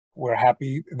We're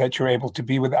happy that you're able to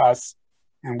be with us,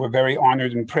 and we're very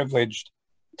honored and privileged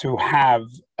to have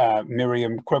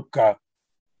Miriam Krupka,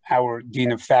 our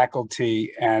Dean of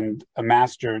Faculty and a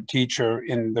master teacher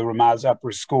in the Ramaz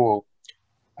Upper School,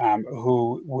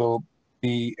 who will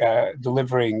be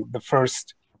delivering the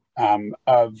first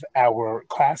of our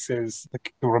classes, the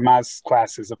Ramaz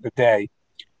classes of the day.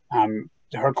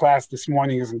 Her class this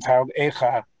morning is entitled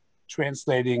Eicha,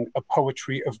 translating a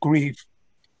poetry of grief.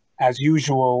 As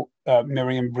usual,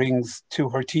 Miriam brings to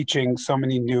her teaching so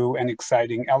many new and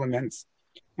exciting elements.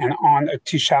 And on a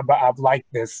Tisha B'Av like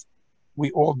this, we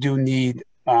all do need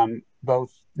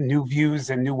both new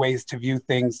views and new ways to view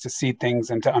things, to see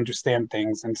things, and to understand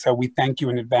things. And so we thank you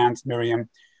in advance, Miriam,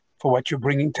 for what you're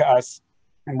bringing to us.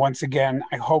 And once again,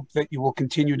 I hope that you will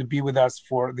continue to be with us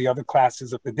for the other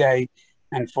classes of the day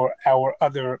and for our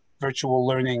other virtual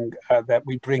learning that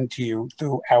we bring to you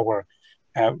through our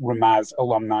Ramaz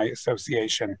Alumni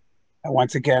Association.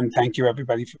 Once again, thank you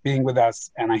everybody for being with us,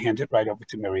 and I hand it right over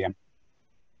to Miriam.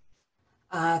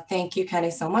 Thank you, Kenny,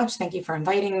 so much. Thank you for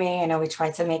inviting me. I know we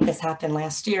tried to make this happen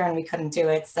last year and we couldn't do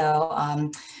it. So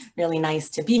really nice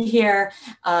to be here.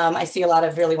 I see a lot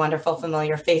of really wonderful,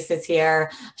 familiar faces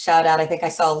here. Shout out, I think I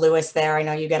saw Lewis there. I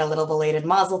know you get a little belated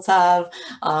Mazel Tov.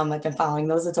 I've been following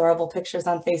those adorable pictures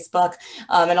on Facebook.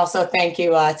 And also thank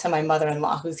you to my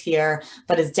mother-in-law who's here,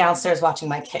 but is downstairs watching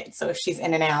my kids. So if she's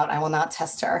in and out, I will not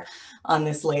test her on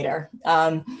this later.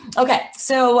 Okay,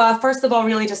 so first of all,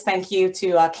 really just thank you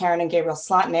to Karen and Gabriel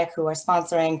Slotnick, who are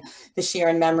sponsoring this year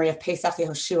in memory of Pesach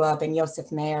Yehoshua ben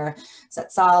Yosef Meir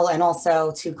Zatzal, and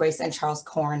also to Grace and Charles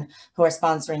Korn, who are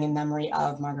sponsoring in memory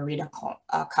of Margarita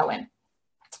Cohen.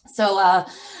 So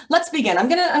let's begin. I'm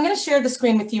gonna share the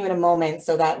screen with you in a moment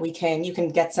so that you can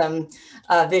get some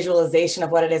visualization of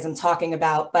what it is I'm talking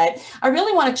about. But I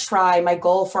really want to try, my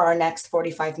goal for our next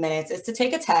 45 minutes is to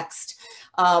take a text,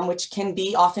 which can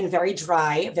be often very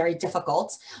dry, very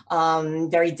difficult,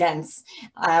 very dense,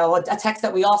 a text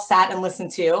that we all sat and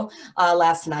listened to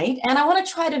last night. And I want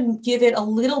to try to give it a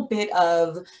little bit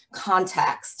of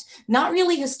context, not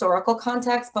really historical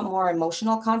context, but more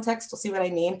emotional context. You'll see what I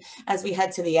mean as we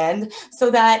head to the end,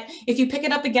 so that if you pick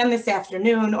it up again this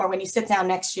afternoon or when you sit down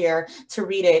next year to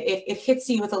read it, it hits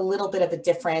you with a little bit of a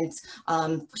different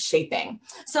shaping.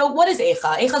 So what is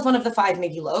Eicha? Eicha is one of the 5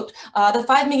 Megillot. The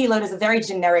 5 Megillot is a very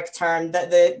generic term.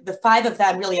 The 5 of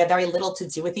them really have very little to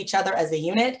do with each other as a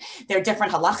unit. They're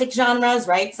different halachic genres,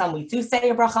 right? Some we do say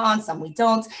a bracha on, some we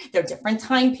don't. They're different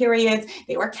time periods.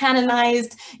 They were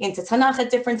canonized into Tanakh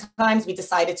at different times. We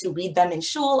decided to read them in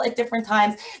shul at different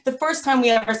times. The first time we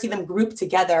ever see them grouped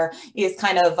together is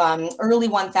kind of early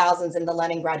 1000s in the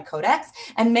Leningrad Codex.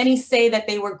 And many say that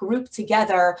they were grouped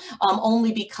together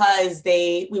only because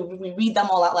we read them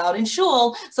all out loud in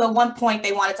shul. So at one point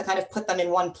they wanted to kind of put them in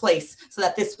one place so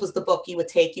that this was the book you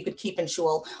could keep in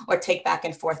shul or take back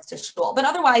and forth to shul. But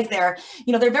otherwise they're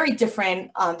very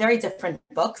different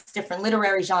books, different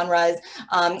literary genres.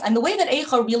 And the way that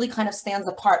Eicha really kind of stands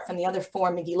apart from the other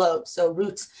 4 Megillot, so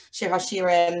Ruth, Shir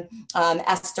HaShirim,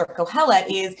 Esther, Kohelet,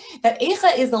 is that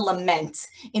Eicha is a lament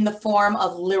in the form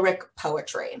of lyric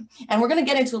poetry. And we're going to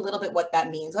get into a little bit what that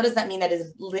means. What does that mean, that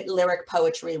is lyric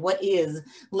poetry? What is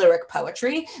lyric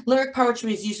poetry? Lyric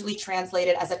poetry is usually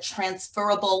translated as a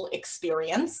transferable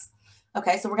experience.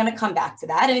 Okay, so we're going to come back to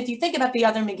that. And if you think about the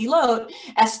other Megillot,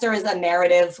 Esther is a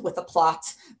narrative with a plot,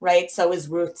 right? So is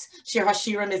Ruth. Shir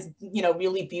HaShirim is,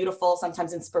 really beautiful,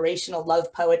 sometimes inspirational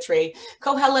love poetry.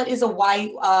 Kohelet is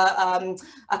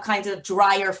a kind of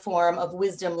drier form of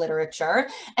wisdom literature.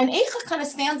 And Eicha kind of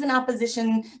stands in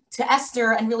opposition to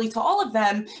Esther and really to all of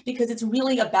them because it's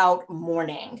really about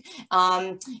mourning.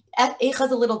 Eicha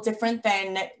is a little different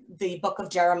than the book of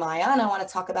Jeremiah, and I want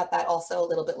to talk about that also a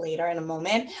little bit later in a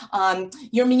moment.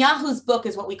 Yirmiyahu's book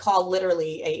is what we call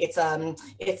literally, it's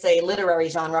a literary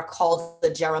genre called the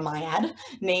Jeremiad,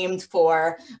 named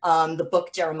for the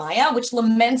book Jeremiah, which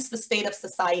laments the state of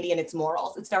society and its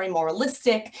morals. It's very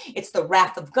moralistic. It's the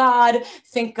wrath of God.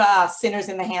 Think Sinners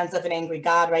in the Hands of an Angry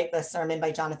God, right? The sermon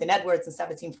by Jonathan Edwards in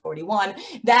 1741.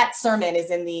 That sermon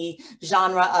is in the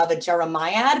genre of a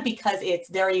Jeremiad because it's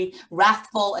very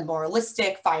wrathful and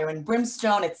moralistic, fire and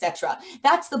brimstone, etc.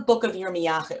 That's the book of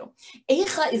Yirmiyahu.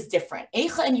 Eicha is different.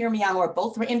 Eicha and Yirmiyahu are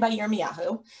both written by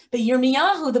Yirmiyahu, but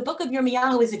Yirmiyahu, the book of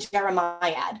Yirmiyahu, is a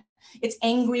Jeremiad. It's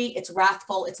angry, it's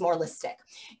wrathful, it's moralistic.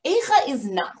 Eicha is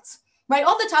not. Right,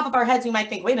 off the top of our heads, we might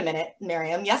think, wait a minute,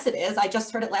 Miriam, yes it is. I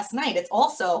just heard it last night. It's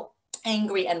also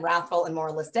angry and wrathful and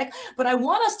moralistic. But I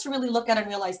want us to really look at and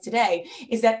realize today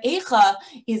is that Eicha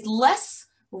is less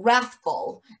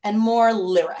wrathful and more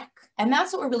lyric. And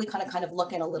that's what we're really kind of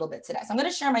looking a little bit today. So I'm going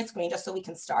to share my screen just so we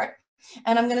can start.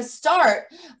 And I'm going to start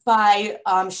by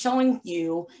showing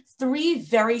you three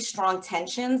very strong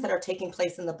tensions that are taking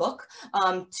place in the book,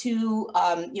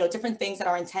 different things that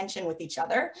are in tension with each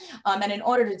other. And in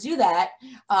order to do that,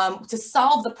 to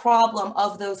solve the problem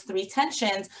of those three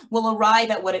tensions, we'll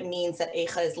arrive at what it means that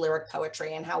Eicha is lyric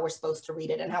poetry and how we're supposed to read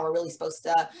it and how we're really supposed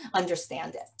to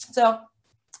understand it. So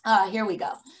here we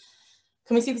go.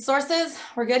 Can we see the sources?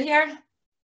 We're good here?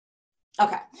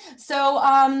 Okay, so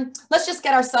let's just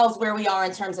get ourselves where we are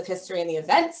in terms of history and the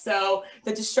event. So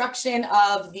the destruction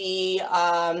of the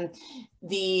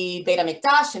Beit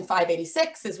HaMikdash in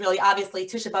 586 is really obviously,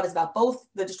 Tisha B'Av is about both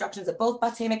the destructions of both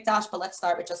Batei Mikdash, but let's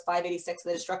start with just 586,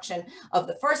 the destruction of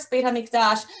the first Beit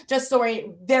HaMikdash. Just so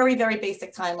very, very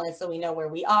basic timeline so we know where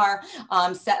we are.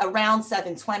 Around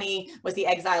 720 was the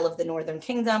exile of the Northern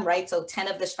Kingdom, right? So 10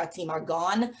 of the Shvatim are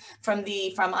gone from Am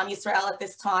Yisrael at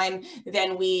this time.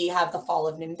 Then we have the fall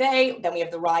of Nineveh. Then we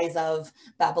have the rise of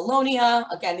Babylonia.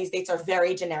 Again, these dates are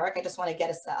very generic. I just want to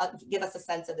give us a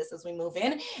sense of this as we move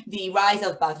in. The rise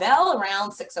of Bavel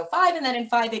around 605, and then in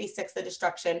 586, the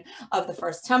destruction of the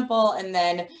first temple, and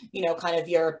then, kind of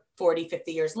your 40,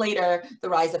 50 years later, the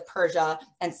rise of Persia,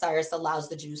 and Cyrus allows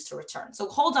the Jews to return. So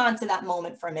hold on to that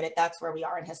moment for a minute. That's where we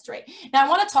are in history. Now, I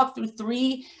want to talk through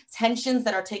three tensions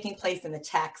that are taking place in the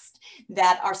text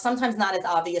that are sometimes not as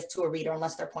obvious to a reader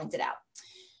unless they're pointed out.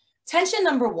 Tension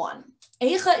number one,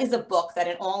 Eicha is a book that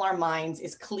in all our minds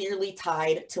is clearly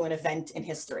tied to an event in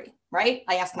history, right?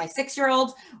 I asked my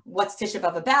 6-year-old, what's Tisha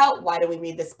B'Av about? Why do we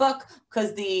read this book?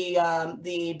 Because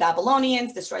the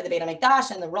Babylonians destroyed the Beit HaMikdash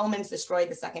and the Romans destroyed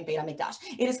the second Beit HaMikdash.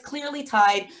 It is clearly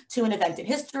tied to an event in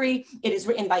history. It is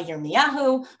written by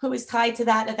Yirmiyahu, who is tied to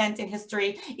that event in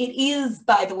history. It is,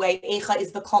 by the way, Eicha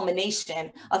is the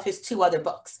culmination of his two other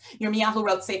books. Yirmiyahu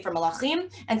wrote Sefer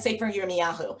Melachim and Sefer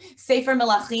Yirmiyahu. Sefer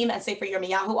Melachim and Sefer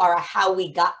Yirmiyahu are a how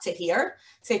we got to here.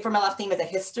 Sefer Melachim is a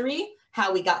history,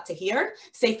 how we got to here.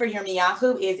 Sefer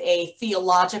Yirmiyahu is a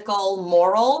theological,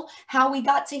 moral, how we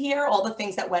got to here, all the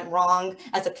things that went wrong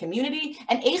as a community.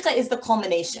 And Eicha is the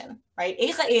culmination, right?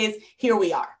 Eicha is, here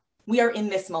we are. We are in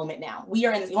this moment now. We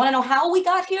are in this. You want to know how we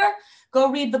got here? Go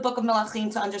read the book of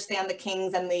Melachim to understand the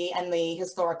kings and the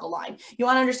historical line. You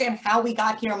want to understand how we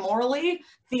got here morally,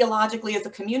 theologically as a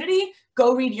community?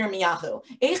 Go read Yirmiyahu.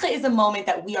 Eicha is a moment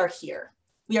that we are here.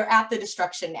 We are at the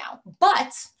destruction now.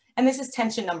 But, and this is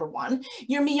tension number one,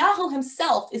 Yirmiyahu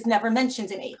himself is never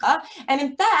mentioned in Eicha. And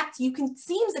in fact,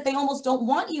 seems that they almost don't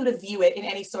want you to view it in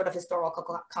any sort of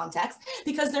historical context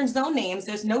because there's no names,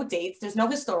 there's no dates, there's no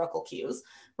historical cues,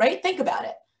 right? Think about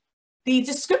it. The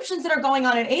descriptions that are going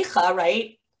on in Eicha,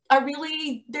 right, are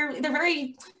really, they're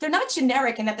not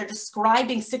generic in that they're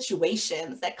describing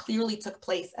situations that clearly took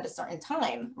place at a certain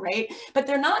time, right? But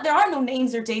there are no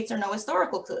names or dates or no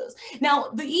historical clues. Now,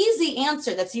 the easy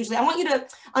answer that's usually, I want you to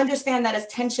understand that as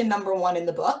tension number one in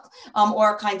the book,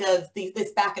 or kind of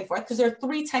this back and forth, because there are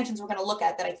three tensions we're going to look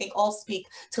at that I think all speak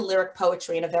to lyric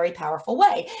poetry in a very powerful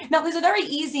way. Now, there's a very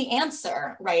easy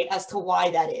answer, right, as to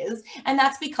why that is, and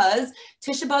that's because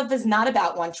Tisha B'Av is not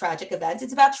about one tragic event.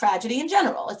 It's about tragedy in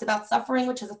general. It's about suffering,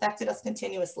 which has affected us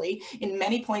continuously in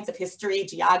many points of history,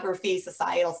 geography,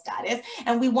 societal status.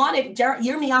 And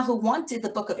Yirmiyahu wanted the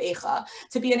book of Eicha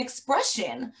to be an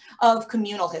expression of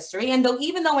communal history. And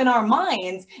even though in our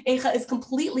minds, Eicha is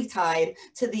completely tied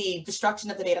to the destruction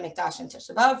of the Beit HaMikdash and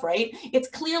Tisha B'Av, right?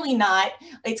 It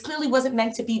clearly wasn't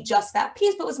meant to be just that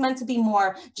piece, but was meant to be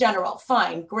more general.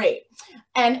 Fine, great.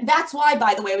 And that's why,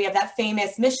 by the way, we have that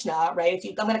famous Mishnah, right?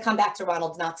 I'm going to come back to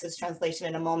Ronald Knox's translation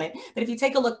in a moment, but if you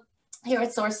take a look here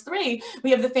at source 3, we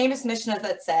have the famous Mishnah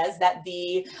that says that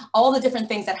all the different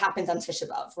things that happened on Tisha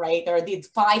B'Av, right? There are these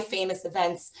 5 famous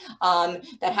events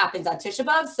that happened on Tisha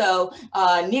B'Av. So,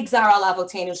 Nigzar al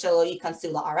avotenu shelo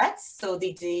yikansu la'aretz. So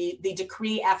the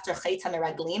decree after Chet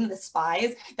HaMeraglim, the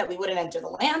spies, that we wouldn't enter the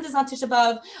land is on Tisha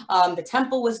B'Av. The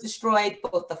temple was destroyed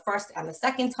both the first and the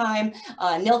second time.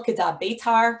 Nilkeda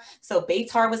Beitar. So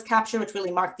Beitar was captured, which really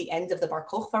marked the end of the Bar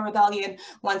Kokhba rebellion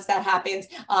once that happened.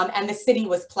 And the city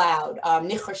was plowed.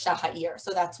 Nichrsha Ha'ir.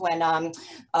 So that's when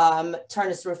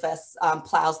Turnus Rufus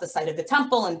plows the site of the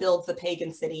temple and builds the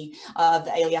pagan city of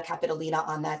the Aelia Capitolina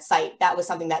on that site. That was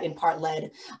something that in part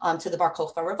led to the Bar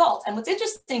Kokhba revolt. And what's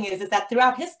interesting is that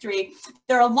throughout history,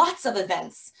 there are lots of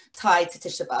events tied to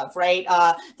Tisha B'Av, right?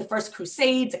 The First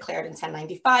Crusade declared in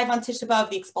 1095 on Tisha B'Av,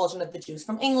 the expulsion of the Jews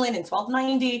from England in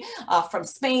 1290, from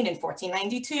Spain in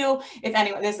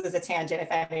 1492. This is a tangent,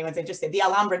 if anyone's interested, the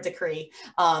Alhambra decree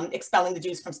expelling the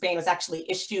Jews from Spain was actually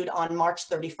issued on March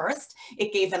 31st.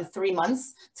 It gave them 3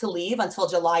 months to leave until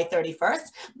July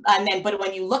 31st. But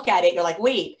when you look at it, you're like,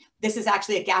 wait, this is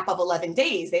actually a gap of 11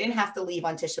 days. They didn't have to leave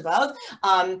on Tisha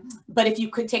B'Av. But if you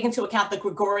could take into account the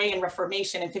Gregorian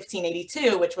Reformation in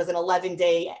 1582, which was an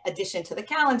 11-day addition to the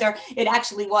calendar, it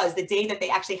actually was the day that they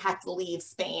actually had to leave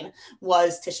Spain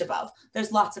was Tisha B'Av.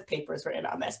 There's lots of papers written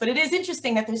on this, but it is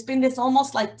interesting that there's been this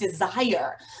almost like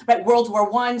desire, right? World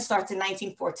War I starts in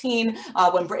 1914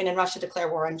 when Britain and Russia declare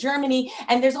war on Germany.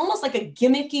 And there's almost like a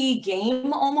gimmicky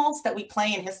game almost that we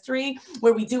play in history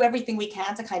where we do everything we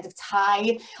can to kind of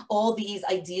tie all these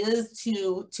ideas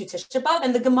to Tisha B'Av,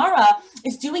 and the Gemara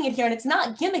is doing it here, and it's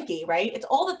not gimmicky, right? It's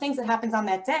all the things that happens on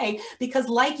that day, because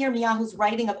like Yirmiyahu's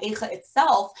writing of Eicha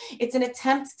itself, it's an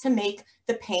attempt to make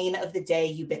the pain of the day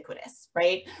ubiquitous,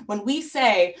 right? When we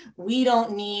say we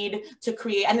don't need to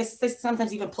create, and this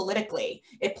sometimes even politically,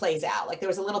 it plays out. Like there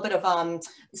was a little bit of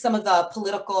some of the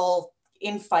political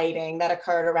infighting that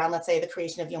occurred around, let's say, the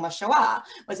creation of Yom HaShoah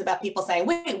was about people saying,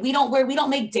 wait, we don't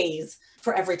make days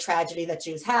for every tragedy that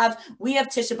Jews have. We have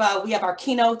Tisha B'Av, we have our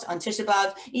keynote on Tisha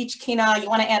B'Av. Each kina, you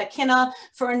want to add a kina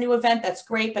for a new event, that's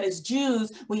great. But as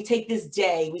Jews, we take this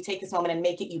day, we take this moment and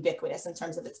make it ubiquitous in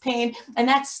terms of its pain. And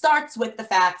that starts with the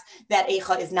fact that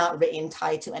Eicha is not written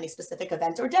tied to any specific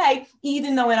event or day,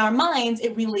 even though in our minds,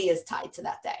 it really is tied to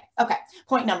that day. Okay,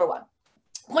 point number one.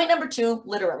 Point number two,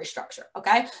 literary structure,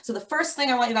 okay? So the first thing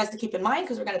I want you guys to keep in mind,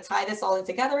 because we're going to tie this all in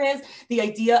together, is the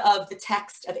idea of the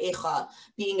text of Eicha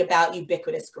being about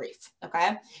ubiquitous grief,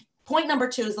 okay? Point number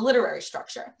two is the literary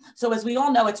structure. So as we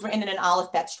all know, it's written in an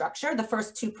aleph bet structure. The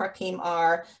first two parakim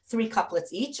are 3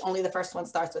 couplets each. Only the first one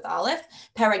starts with aleph.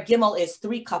 Parag gimel is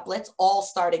 3 couplets, all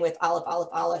starting with aleph, aleph,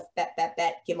 aleph, bet, bet,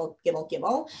 bet, gimel, gimel,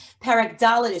 gimel. Parag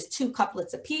dalet is 2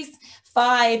 couplets apiece.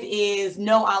 5 is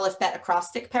no aleph bet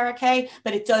acrostic parakeh,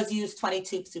 but it does use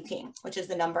 22 psukim, which is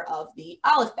the number of the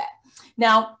aleph bet.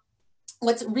 Now,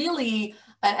 what's really,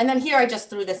 and then here I just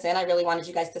threw this in. I really wanted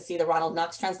you guys to see the Ronald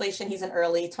Knox translation. He's an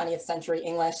early 20th century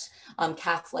English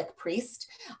Catholic priest.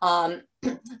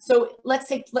 So let's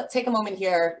take a moment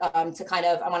here to kind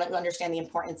of, I want to understand the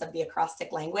importance of the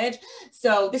acrostic language.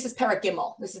 So this is Perek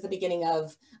Gimel. This is the beginning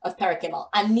of Perek Gimel.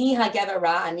 Ani hagever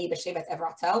ra ani b'shevet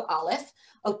evrato, aleph.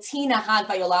 Otina had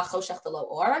vayolach choshech v'lo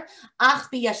or. Ach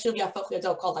bi yashuv yafoch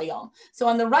yodo kol hayom. So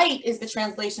on the right is the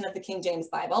translation of the King James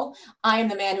Bible. I am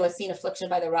the man who has seen affliction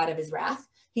by the rod of his wrath.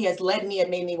 He has led me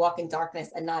and made me walk in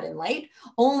darkness and not in light.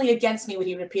 Only against me would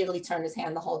he repeatedly turn his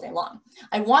hand the whole day long.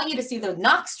 I want you to see the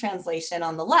Knox translation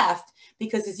on the left,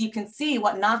 because as you can see,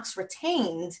 what Knox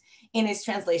retained in his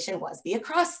translation was the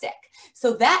acrostic.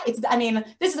 So that it's, I mean,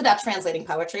 this is about translating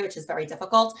poetry, which is very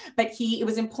difficult, but it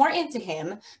was important to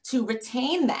him to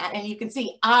retain that. And you can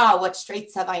see, what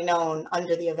straits have I known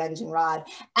under the avenging rod?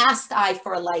 Asked I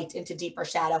for a light into deeper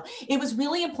shadow. It was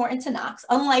really important to Knox,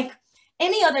 unlike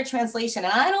any other translation,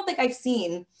 and I don't think I've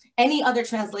seen any other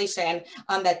translation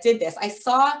that did this. I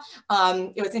saw,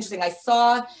 it was interesting, I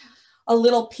saw a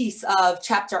little piece of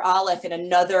chapter Aleph in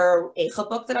another Eicha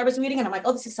book that I was reading, and I'm like,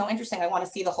 oh, this is so interesting, I want to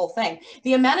see the whole thing.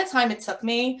 The amount of time it took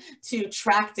me to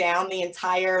track down the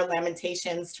entire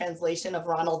Lamentations translation of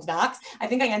Ronald Knox, I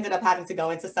think I ended up having to go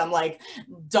into some like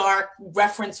dark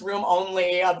reference room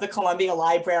only of the Columbia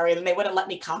Library, and they wouldn't let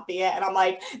me copy it, and I'm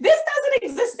like, this doesn't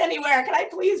exist anywhere, can I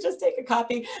please just take a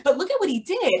copy? But look at what he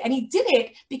did, and he did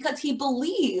it because he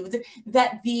believed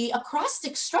that the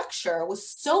acrostic structure was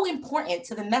so important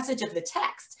to the message of the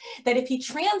text that if he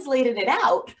translated it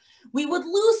out, we would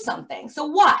lose something. So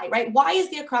why, right? Why is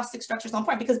the acrostic structure so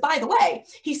important? Because by the way,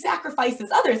 he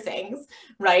sacrifices other things,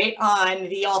 right, on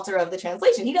the altar of the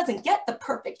translation. He doesn't get the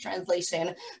perfect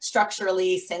translation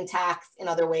structurally, syntax, in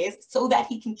other ways, so that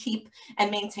he can keep and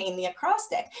maintain the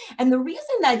acrostic. And the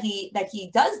reason that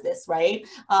he does this, right,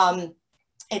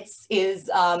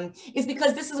 is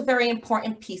because this is a very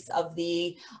important piece of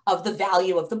the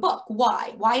value of the book.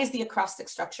 Why? Why is the acrostic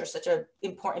structure such an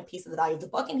important piece of the value of the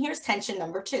book? And here's tension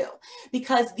number 2,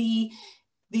 because the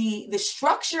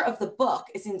structure of the book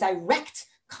is in direct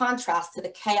contrast to the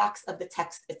chaos of the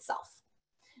text itself.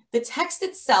 The text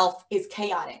itself is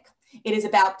chaotic. It is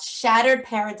about shattered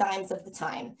paradigms of the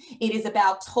time. It is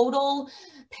about total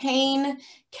pain,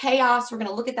 chaos. We're going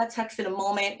to look at that text in a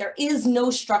moment. There is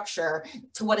no structure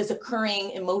to what is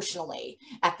occurring emotionally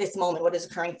at this moment, what is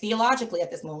occurring theologically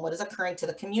at this moment, what is occurring to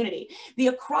the community. The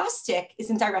acrostic is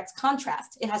in direct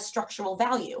contrast. It has structural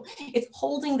value. It's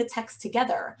holding the text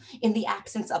together in the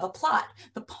absence of a plot.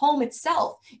 The poem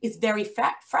itself is very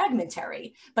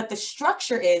fragmentary, but the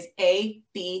structure is A,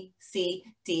 B, C,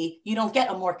 D. You don't get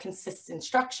a more consistent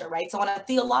structure, right? So on a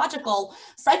theological,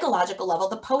 psychological level,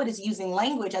 the poet is using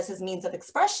language as his means of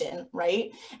expression,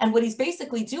 right? And what he's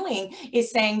basically doing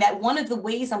is saying that one of the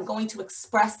ways I'm going to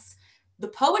express the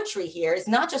poetry here is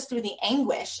not just through the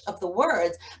anguish of the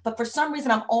words, but for some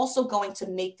reason, I'm also going to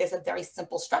make this a very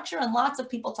simple structure. And lots of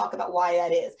people talk about why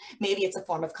that is. Maybe it's a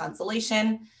form of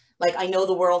consolation. Like, I know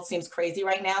the world seems crazy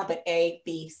right now, but A,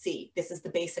 B, C, this is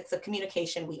the basics of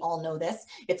communication. We all know this.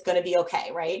 It's going to be okay,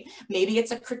 right? Maybe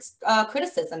it's a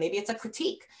criticism. Maybe it's a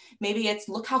critique. Maybe it's,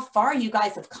 look how far you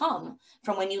guys have come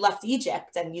from when you left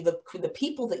Egypt, and the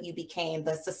people that you became,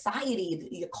 the society,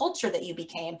 the culture that you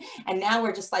became. And now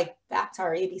we're just like back to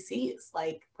our ABCs.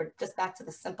 Like, we're just back to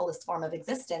the simplest form of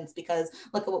existence because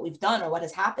look at what we've done or what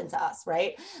has happened to us,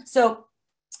 right? So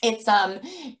it's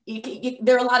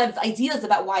there are a lot of ideas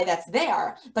about why that's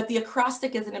there, but the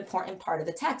acrostic is an important part of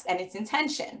the text, and it's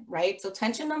intention, right? So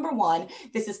tension number one,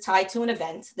 this is tied to an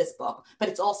event, this book, but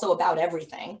it's also about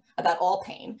everything, about all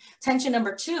pain. Tension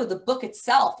number two, the book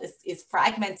itself is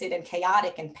fragmented and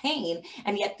chaotic and pain,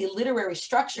 and yet the literary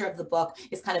structure of the book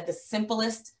is kind of the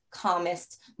simplest,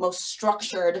 calmest, most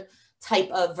structured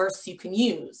type of verse you can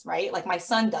use, right? Like my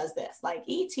son does this, like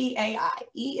E-T-A-I,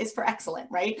 E is for excellent,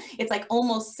 right? It's like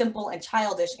almost simple and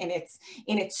childish in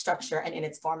its structure and in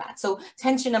its format. So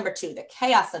tension number two, the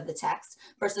chaos of the text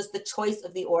versus the choice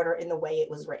of the order in the way it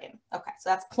was written. Okay, so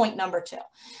that's point number two.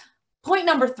 Point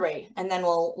number three, and then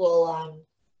we'll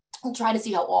try to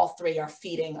see how all three are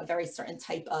feeding a very certain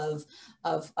type of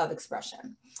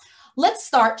expression. Let's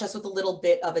start just with a little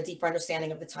bit of a deeper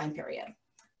understanding of the time period.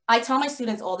 I tell my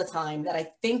students all the time that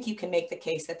I think you can make the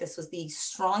case that this was the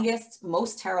strongest,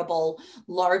 most terrible,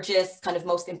 largest, kind of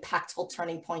most impactful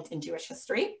turning point in Jewish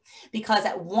history, because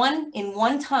in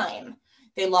one time,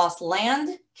 they lost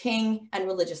land, king, and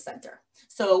religious center.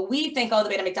 So we think, oh, the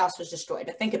Beit HaMikdash was destroyed,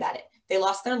 but think about it. They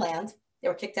lost their land. They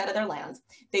were kicked out of their land.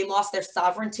 They lost their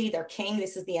sovereignty, their king.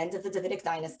 This is the end of the Davidic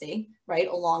dynasty, right?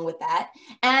 Along with that.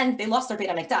 And they lost their Beit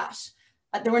HaMikdash.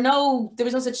 There was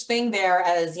no such thing there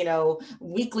as,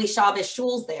 weekly Shabbos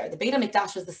shuls there. The Beit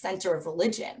HaMikdash was the center of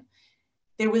religion.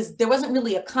 There wasn't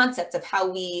really a concept of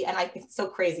how and I think it's so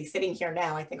crazy sitting here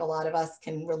now, I think a lot of us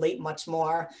can relate much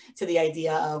more to the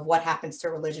idea of what happens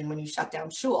to religion when you shut down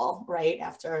shul, right?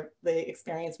 After the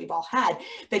experience we've all had.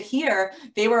 But here,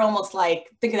 they were almost like,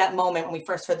 think of that moment when we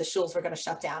first heard the shuls were going to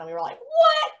shut down and we were like,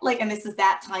 what? And this is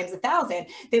that times 1,000.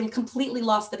 They completely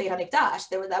lost the Beit HaMikdash.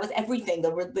 That was everything,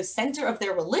 the center of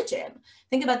their religion.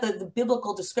 Think about the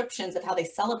biblical descriptions of how they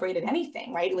celebrated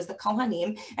anything, right? It was the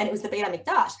Kohanim and it was the Beit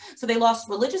HaMikdash. So they lost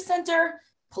religious center,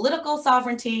 political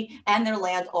sovereignty, and their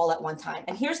land all at one time.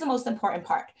 And here's the most important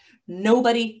part.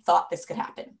 Nobody thought this could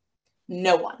happen.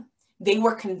 No one. They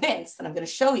were convinced, and I'm going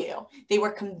to show you, they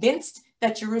were convinced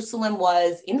that Jerusalem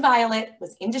was inviolate,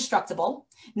 was indestructible,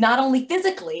 not only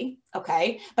physically,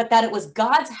 okay, but that it was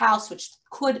God's house, which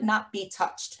could not be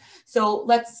touched. So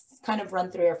let's kind of run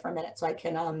through here for a minute so I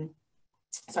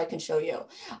can show you.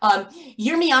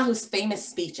 Yirmiyahu's famous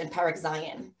speech in Perek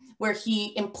Zion, where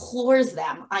he implores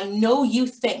them, I know you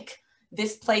think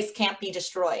this place can't be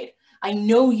destroyed. I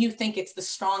know you think it's the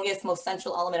strongest, most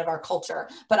central element of our culture,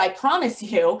 but I promise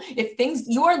you,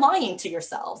 you are lying to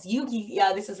yourselves.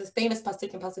 This is this famous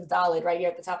pasuk in pasuk Daled right here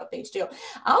at the top of page 2.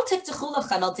 Al tiftechu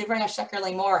lachem el divrei hasheker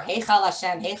lemor heichal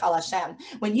Hashem, heichal Hashem.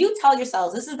 When you tell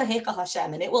yourselves this is the heichal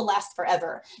Hashem and it will last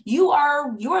forever, you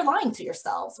are lying to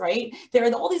yourselves, right? There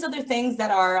are all these other things that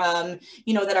are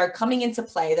that are coming into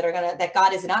play that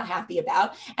God is not happy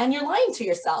about, and you're lying to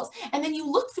yourselves. And then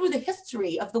you look through the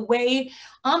history of the way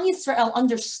Am Yisrael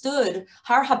understood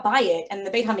Har Habayit and the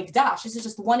Beit HaMikdash. This is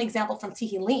just one example from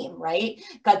Tehillim, right?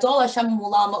 Gadol Hashem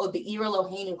mulama od be'ir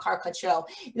Eloheinu kar kadsho.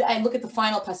 I look at the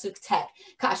final pasuk tet.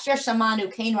 Ka'asher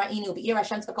shamanu kein ra'inu be'ir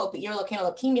Hashem tzvakot be'ir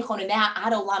Elokeinu Elokim yichonenah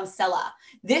ad olam selah.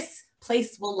 This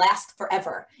place will last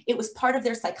forever. It was part of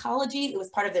their psychology. It was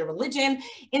part of their religion.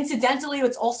 Incidentally,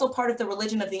 it's also part of the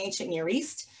religion of the ancient Near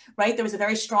East, right? There was a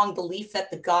very strong belief that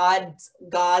the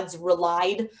gods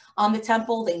relied on the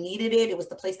temple. They needed it. It was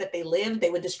the place that they lived.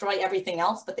 They would destroy everything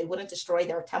else, but they wouldn't destroy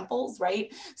their temples,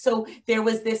 right? So there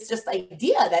was this just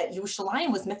idea that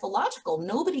Yerushalayim was mythological.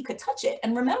 Nobody could touch it.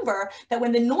 And remember that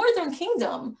when the northern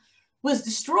kingdom was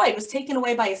destroyed, was taken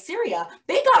away by Assyria,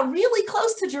 they got really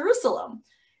close to Jerusalem.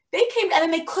 They came and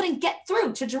then they couldn't get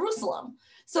through to Jerusalem.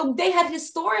 So they had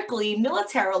historically,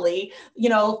 militarily,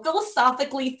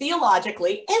 philosophically,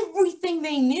 theologically, everything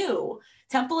they knew.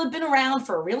 Temple had been around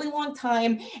for a really long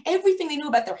time. Everything they knew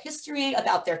about their history,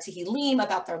 about their Tehillim,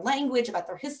 about their language, about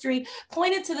their history,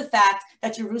 pointed to the fact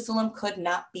that Jerusalem could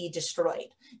not be destroyed.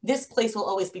 This place will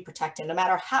always be protected. No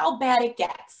matter how bad it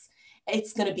gets,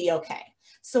 it's going to be okay.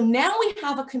 So now we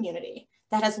have a community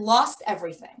that has lost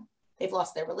everything. They've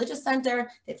lost their religious center,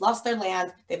 they've lost their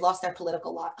land, they've lost their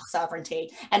political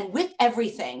sovereignty. And with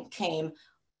everything came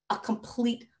a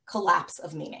complete collapse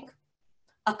of meaning.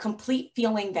 a complete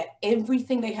feeling that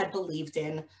everything they had believed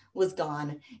in was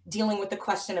gone, dealing with the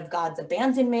question of God's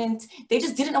abandonment. They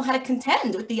just didn't know how to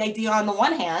contend with the idea. On the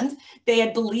one hand, they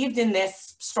had believed in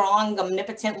this strong,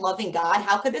 omnipotent, loving God.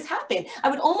 How could this happen? I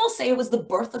would almost say it was the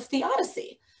birth of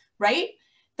theodicy, right?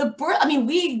 I mean,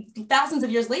 we, thousands of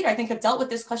years later, I think, have dealt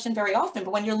with this question very often.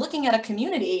 But when you're looking at a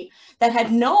community that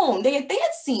had known, they had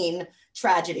seen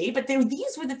tragedy, but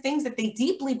these were the things that they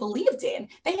deeply believed in.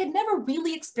 They had never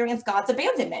really experienced God's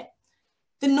abandonment.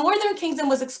 The northern kingdom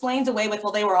was explained away with,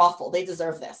 well, they were awful. They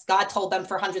deserve this. God told them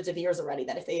for hundreds of years already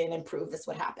that if they didn't improve, this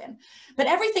would happen. But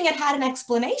everything had an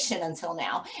explanation until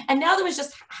now. And now there was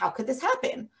just, how could this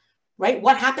happen? Right?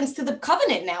 What happens to the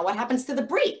covenant now? What happens to the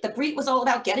Brit? The Brit was all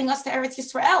about getting us to Eretz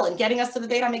Yisrael and getting us to the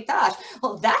Beit HaMikdash.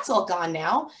 Well, that's all gone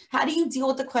now. How do you deal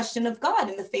with the question of God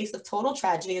in the face of total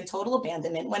tragedy and total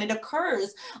abandonment when it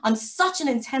occurs on such an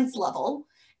intense level,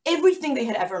 everything they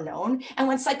had ever known, and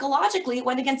when psychologically it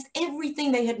went against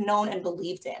everything they had known and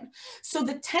believed in? So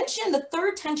the tension, the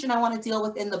third tension I want to deal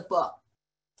with in the book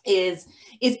is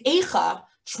Eicha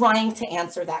trying to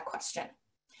answer that question.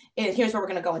 And here's where we're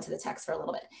going to go into the text for a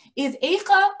little bit. Is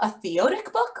Eicha a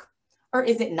theodic book or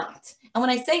is it not? And when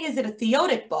I say, is it a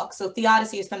theodic book? So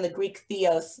theodicy is from the Greek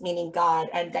theos, meaning God,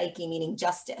 and daiki, meaning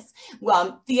justice.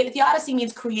 Theodicy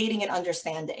means creating and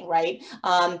understanding, right?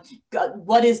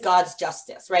 What is God's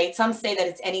justice, right? Some say that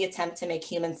it's any attempt to make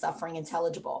human suffering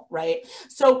intelligible, right?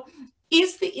 So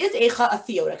is Eicha a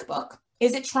theodic book?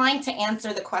 Is it trying to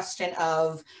answer the question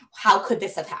of how could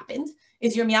this have happened?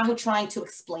 Is Yirmiyahu trying to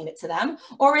explain it to them?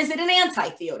 Or is it an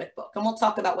anti-theodic book? And we'll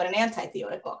talk about what an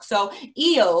anti-theodic book. So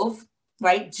Eov,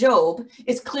 right, Job,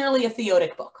 is clearly a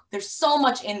theodic book. There's so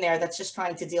much in there that's just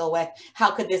trying to deal with how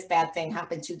could this bad thing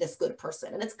happen to this good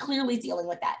person? And it's clearly dealing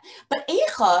with that. But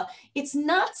Eicha, it's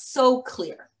not so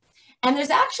clear. And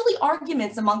there's actually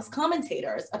arguments amongst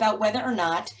commentators about whether or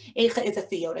not Eicha is a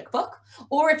theodic book,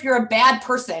 or if you're a bad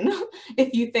person,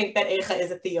 if you think that Eicha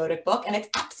is a theodic book, and it's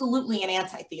absolutely an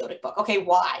anti-theodic book. Okay,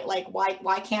 why? Like,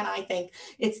 why can't I think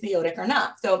it's theodic or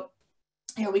not? So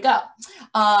here we go.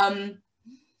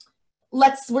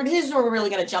 Here's where we're really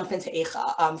going to jump into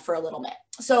Eicha for a little bit.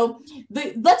 So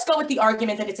let's go with the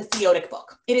argument that it's a theodic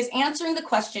book. It is answering the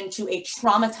question to a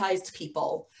traumatized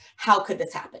people. How could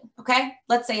this happen? Okay,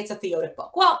 let's say it's a theodic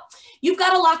book. Well, you've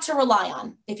got a lot to rely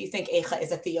on if you think Eicha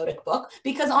is a theodic book,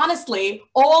 because honestly,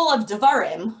 all of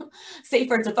Devarim,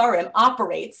 Sefer Devarim,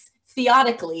 operates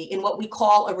theodically in what we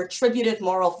call a retributive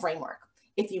moral framework.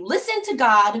 If you listen to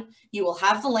God, you will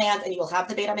have the land and you will have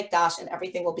the Beit HaMikdash and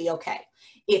everything will be okay.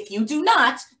 If you do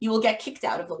not, you will get kicked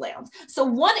out of the land. So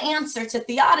one answer to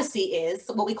theodicy is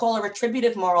what we call a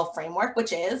retributive moral framework,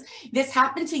 which is this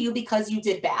happened to you because you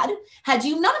did bad. Had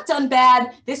you not done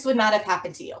bad, this would not have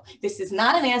happened to you. This is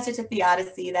not an answer to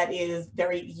theodicy that is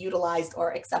very utilized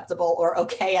or acceptable or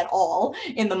okay at all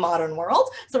in the modern world.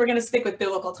 So we're going to stick with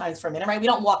biblical times for a minute, right? We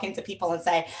don't walk into people and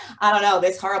say, I don't know,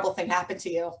 this horrible thing happened to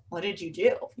you. What did you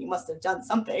do? You must have done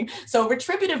something. So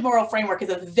retributive moral framework is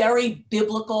a very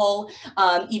biblical,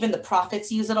 even the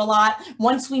prophets use it a lot.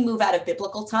 Once we move out of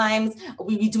biblical times,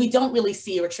 we don't really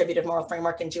see a retributive moral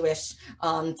framework in Jewish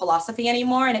philosophy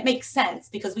anymore. And it makes sense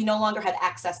because we no longer have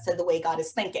access to the way God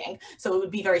is thinking. So it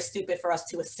would be very stupid for us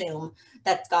to assume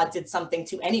that God did something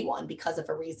to anyone because of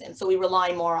a reason. So we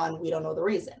rely more on, we don't know the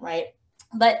reason, right?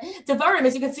 But Devarim,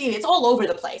 as you can see, it's all over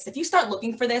the place. If you start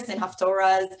looking for this in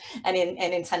Haftorahs and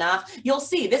in Tanakh, you'll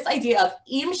see this idea of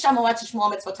Im shamoat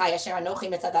shmo mitzvotai asher anochi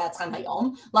mitzavah atzchem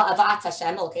hayom la'avat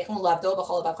Hashem elokechem u'la'avdo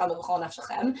b'chol levavchem u'b'chol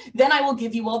nafshechem. Then I will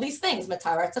give you all these things: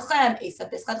 matar artechem,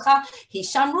 esav bischadcha,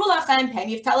 hishamru lachem, pen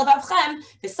yivtel levavchem,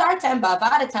 v'sartem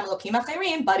ba'avadetem elokim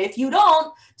acherim. But if you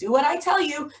don't do what I tell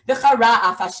you,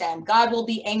 v'chara af Hashem, God will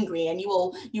be angry and you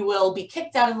will be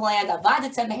kicked out of the land.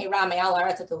 Avadetem me'ira me'al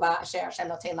haaretz ha'tova asher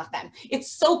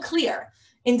it's so clear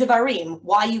in Devarim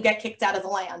why you get kicked out of the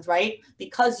land, right?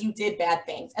 Because you did bad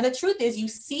things. And the truth is you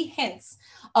see hints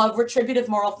of retributive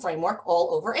moral framework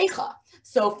all over Eicha.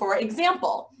 So for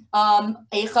example,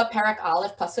 Eicha Parak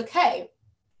Aleph Pasuk Hey,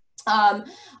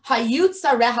 Hayut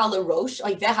Sareha L'Rosh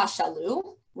Oiveha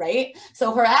Shalu, right?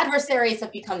 So her adversaries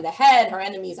have become the head, her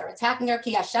enemies are attacking her.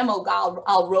 Ki Hashem Ogal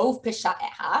Al Rov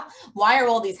Pisha'eha. Why are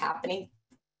all these happening?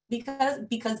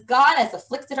 Because God has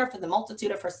afflicted her for the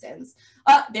multitude of her sins.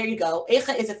 There you go.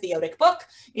 Eicha is a theodic book.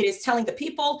 It is telling the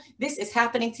people, this is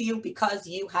happening to you because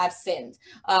you have sinned.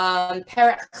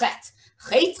 Perek Chet.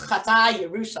 Chet chata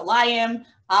Yerushalayim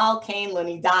al kain lo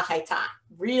nida hayta.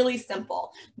 Really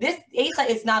simple. This Eicha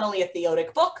is not only a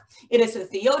theodic book, it is a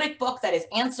theodic book that is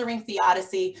answering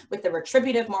theodicy with the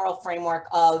retributive moral framework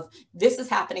of this is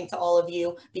happening to all of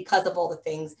you because of all the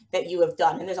things that you have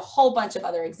done. And there's a whole bunch of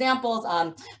other examples.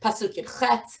 Pasuk Yud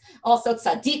Chet, also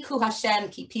Tzadiku Hashem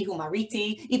Ki Pihu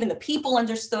Mariti. Even the people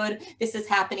understood this is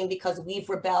happening because we've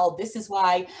rebelled. This is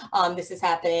why this is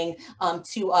happening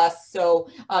to us. So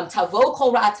Tavo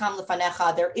Kol Ra'atam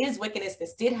Lefanecha. There is wickedness.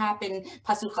 This did happen.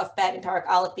 Pasuk Chaf Bet in Parak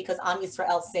Aleph because Am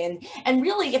Yisrael sinned. And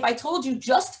really, if I told you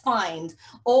just find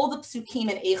all the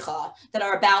psukim in Eicha that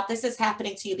are about this is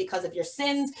happening to you because of your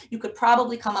sins, you could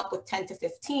probably come up with 10 to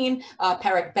 15.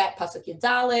 Parak Bet Pasuk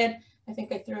Yudalid. I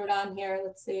think I threw it on here.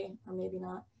 Let's see, or maybe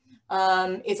not.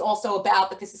 It's also about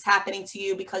that this is happening to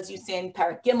you because you sinned.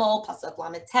 Parak Gimel, Pasuk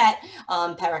Lamed Tet,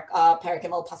 Parak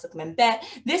Gimel, Pasuk Mem Bet.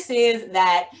 This is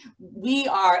that we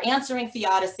are answering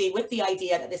theodicy with the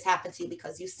idea that this happened to you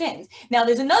because you sinned. Now,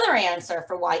 there's another answer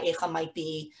for why Eicha might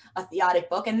be a theodic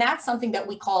book, and that's something that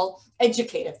we call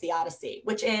educative theodicy,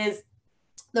 which is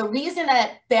the reason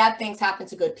that bad things happen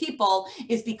to good people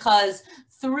is because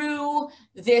through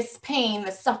this pain,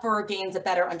 the sufferer gains a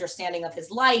better understanding of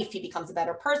his life. He becomes a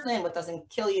better person. What doesn't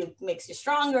kill you makes you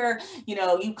stronger. You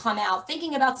know, you come out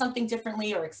thinking about something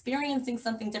differently or experiencing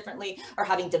something differently or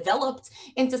having developed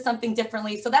into something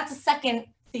differently. So that's a second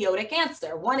theodic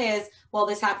answer. One is, well,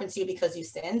 this happened to you because you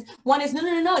sinned. One is, no,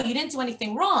 you didn't do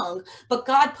anything wrong, but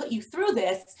God put you through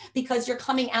this because you're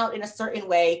coming out in a certain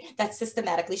way that's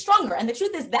systematically stronger. And the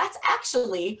truth is that's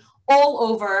actually all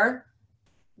over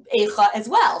Eicha as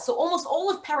well. So almost all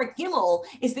of Parak Gimel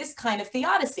is this kind of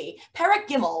theodicy. Parak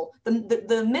Gimel,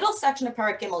 the middle section of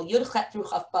Parak Gimel, Yud Chet through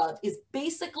Chaf Bav, is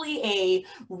basically a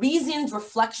reasoned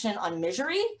reflection on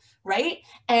misery, right?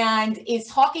 And is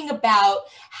talking about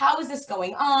how is this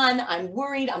going on? I'm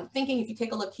worried. I'm thinking, if you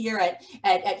take a look here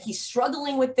at he's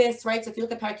struggling with this, right? So if you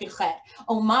look at Parak Yud Chet,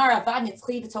 Omar Avad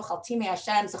Nitzli B'toch Altimei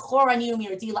Hashem Zechor Ani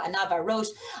U'Mirdi La'anav Harosh.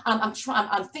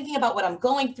 I'm thinking about what I'm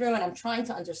going through and I'm trying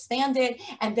to understand it.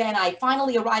 And then I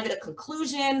finally arrive at a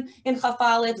conclusion in Chaf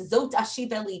Aleph, Zot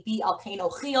Ashiba Libi Al Kain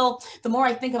Ochil. The more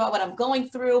I think about what I'm going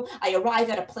through, I arrive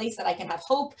at a place that I can have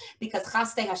hope because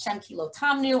Chaste Hashem Ki Lo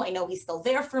Tamnu. I know he's still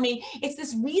there for me. It's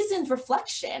this reasoned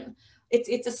reflection.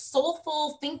 It's a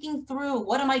soulful thinking through,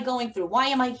 what am I going through? Why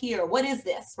am I here? What is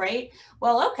this, right?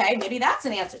 Well, okay, maybe that's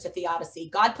an answer to theodicy.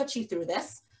 God put you through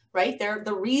this, right?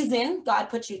 The reason God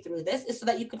put you through this is so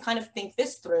that you can kind of think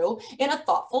this through in a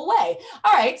thoughtful way.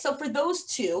 All right, so for those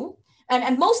two,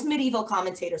 and most medieval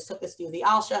commentators took this view, the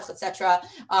Alshach, etc.,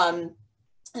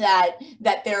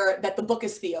 that the book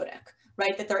is theodic,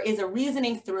 right? That there is a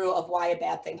reasoning through of why a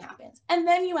bad thing happens. And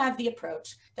then you have the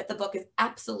approach that the book is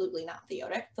absolutely not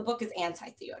theodic. The book is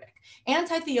anti-theodic.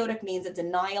 Anti-theodic means a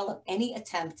denial of any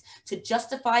attempt to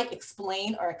justify,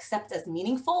 explain, or accept as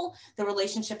meaningful the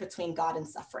relationship between God and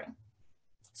suffering.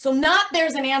 So not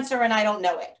there's an answer and I don't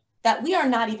know it, that we are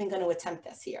not even going to attempt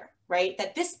this here, right?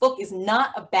 That this book is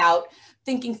not about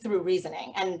thinking through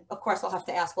reasoning. And of course, we'll have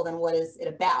to ask, well, then what is it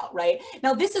about, right?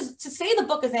 Now, this is, to say the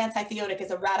book is anti-theodic is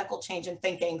a radical change in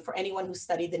thinking for anyone who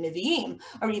studied the Nevi'im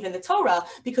or even the Torah,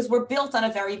 because we're built on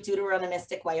a very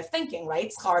Deuteronomistic way of thinking,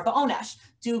 right? Schar v'onesh,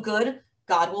 do good,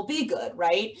 God will be good,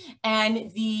 right?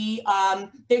 And here are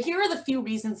the few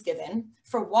reasons given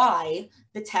for why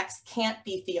the text can't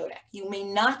be theodic. You may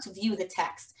not view the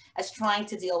text as trying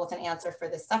to deal with an answer for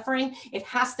this suffering. It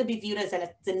has to be viewed as a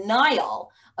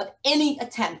denial of any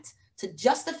attempt to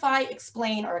justify,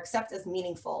 explain, or accept as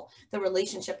meaningful the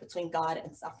relationship between God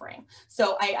and suffering.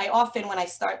 So I often, when I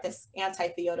start this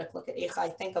anti-theodic look at Eicha, I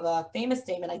think of a famous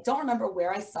statement. I don't remember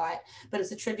where I saw it, but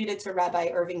it's attributed to Rabbi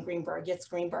Irving Greenberg, Yitz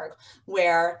Greenberg,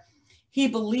 where he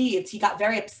got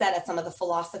very upset at some of the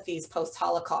philosophies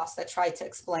post-Holocaust that tried to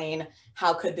explain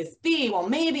how could this be? Well,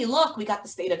 maybe, look, we got the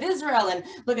state of Israel and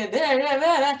look at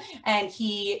that. And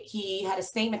he had a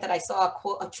statement that I saw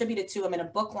attributed to him in a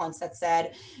book once that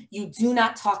said, you do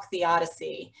not talk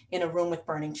theodicy in a room with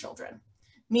burning children.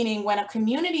 Meaning when a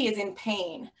community is in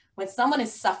pain, when someone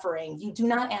is suffering, you do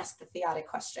not ask the theodic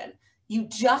question. You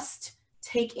just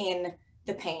take in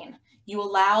the pain. You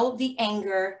allow the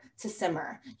anger to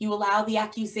simmer. You allow the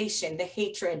accusation, the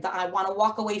hatred, the I want to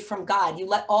walk away from God. You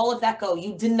let all of that go.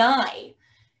 You deny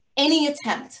any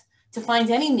attempt to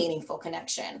find any meaningful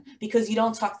connection because you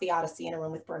don't talk theodicy in a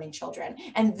room with burning children.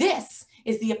 And this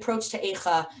is the approach to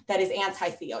Eicha that is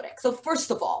anti-theodic. So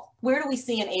first of all, where do we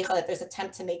see in Eicha that there's an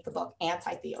attempt to make the book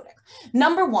anti-theodic?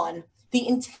 Number one, the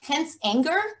intense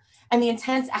anger and the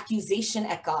intense accusation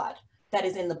at God that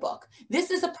is in the book.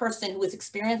 This is a person who is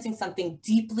experiencing something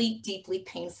deeply, deeply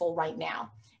painful right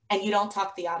now. and you don't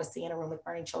talk theodicy in a room with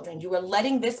burning children. You are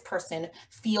letting this person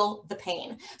feel the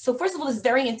pain. So first of all, this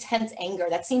very intense anger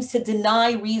that seems to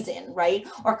deny reason, right?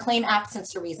 Or claim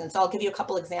absence to reason. So I'll give you a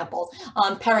couple examples.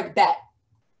 Perek Bet.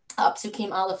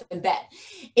 Psukim Aleph and Bet.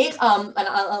 And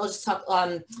I'll just talk.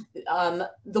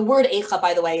 The word Eicha,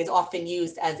 by the way, is often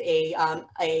used as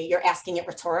you're asking it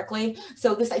rhetorically.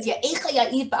 So this idea, how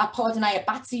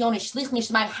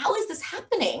is this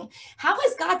happening? How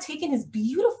has God taken his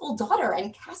beautiful daughter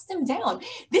and cast him down?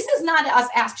 This is not us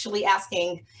actually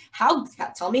asking,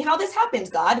 tell me how this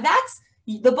happened, God. That's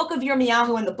the book of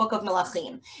Yirmiyahu and the book of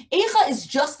Melachim. Eicha is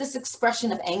just this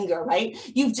expression of anger, right?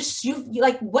 You've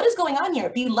like, what is going on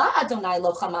here? Bila Adonai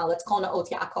lo chamal et kol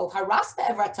na'ot Yaakov haras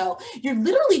be'evrato. You're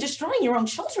literally destroying your own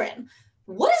children.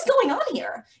 What is going on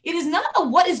here? It is not a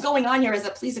what is going on here as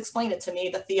a please explain it to me,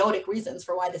 the theodic reasons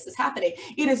for why this is happening.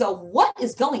 It is a what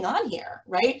is going on here,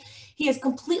 right? He is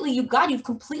completely, you've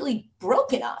completely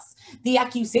broken us. The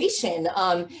accusation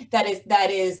that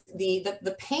is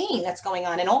the pain that's going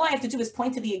on. And all I have to do is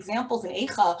point to the examples in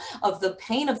Eicha of the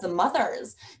pain of the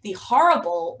mothers, the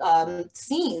horrible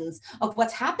scenes of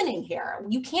what's happening here.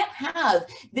 You can't have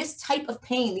this type of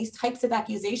pain, these types of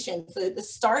accusations, the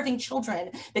starving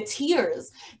children, the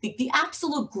tears, the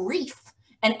absolute grief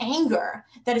and anger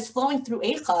that is flowing through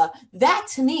Eicha. That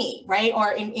to me, right?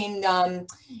 Or in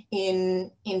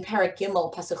Perek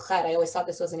Gimel Pasuk Chet, I always thought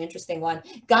this was an interesting one.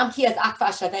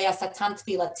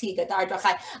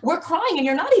 We're crying and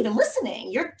you're not even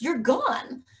listening. You're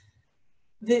gone.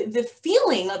 The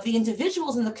feeling of the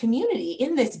individuals in the community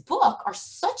in this book are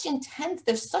such intense.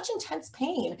 There's such intense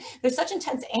pain. There's such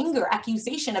intense anger,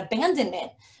 accusation,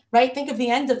 abandonment, right? Think of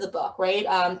the end of the book, right?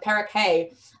 Perek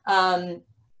Hey.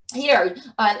 Here,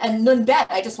 and Nun Bet,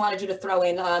 I just wanted you to throw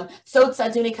in, there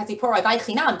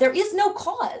is no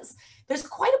cause. There's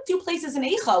quite a few places in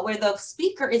Eicha where the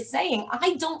speaker is saying,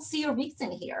 I don't see a reason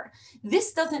here.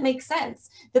 This doesn't make sense.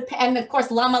 And of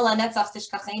course, Lama lanetzach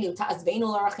tishkachenu ta'azveinu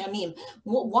larachamim.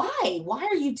 Why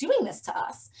are you doing this to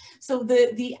us? So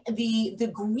the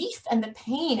grief and the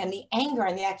pain and the anger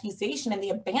and the accusation and the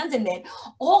abandonment,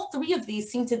 all three of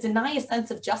these seem to deny a sense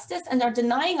of justice, and they're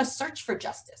denying a search for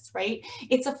justice, right?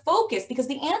 It's a focus, because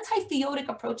the anti-theodic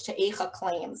approach to Eicha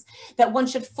claims that one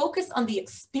should focus on the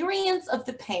experience of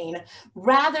the pain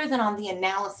rather than on the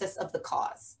analysis of the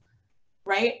cause,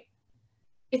 right?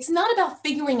 It's not about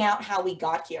figuring out how we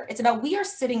got here. It's about we are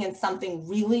sitting in something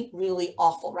really, really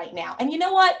awful right now. And you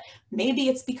know what? Maybe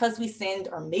it's because we sinned,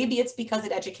 or maybe it's because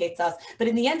it educates us. But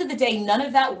in the end of the day, none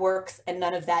of that works and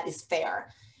none of that is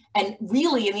fair. And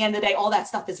really, in the end of the day, all that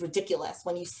stuff is ridiculous.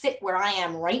 When you sit where I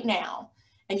am right now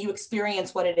and you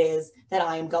experience what it is that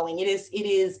I am going,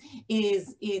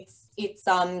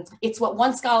 it's what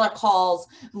one scholar calls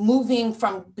moving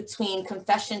from between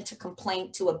confession to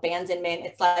complaint to abandonment.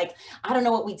 It's like, I don't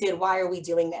know what we did. Why are we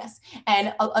doing this?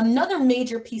 And another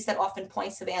major piece that often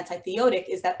points to the anti-theodic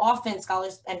is that often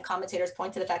scholars and commentators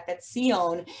point to the fact that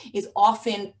Sion is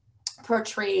often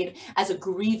portrayed as a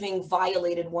grieving,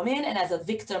 violated woman and as a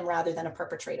victim rather than a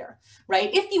perpetrator,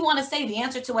 right? If you want to say the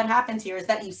answer to what happened here is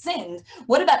that you sinned,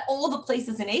 what about all the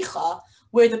places in Eicha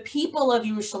where the people of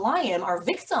Yerushalayim are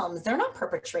victims? They're not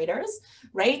perpetrators,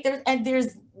 right?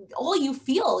 There's all you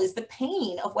feel is the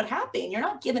pain of what happened. You're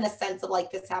not given a sense of like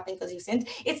this happened because you sinned.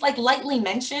 It's like lightly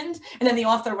mentioned and then the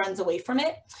author runs away from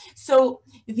it. So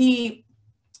the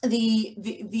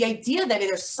idea that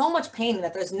there's so much pain and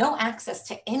that there's no access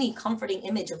to any comforting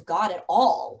image of God at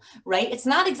all, right? It's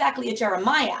not exactly a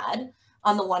Jeremiah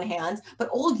on the one hand, but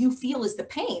all you feel is the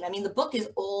pain. I mean, the book is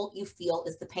all you feel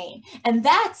is the pain. And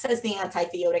that, says the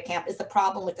anti-theodic camp, is the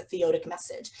problem with the theodic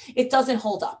message. It doesn't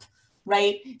hold up,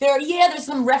 right? There's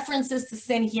some references to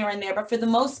sin here and there, but for the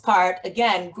most part,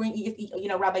 again,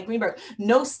 Rabbi Greenberg,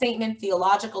 no statement,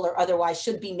 theological or otherwise,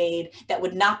 should be made that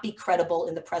would not be credible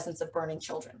in the presence of burning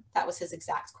children. That was his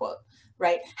exact quote,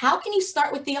 right? How can you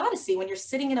start with theodicy when you're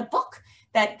sitting in a book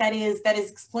that is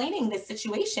explaining this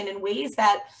situation in ways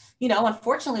that,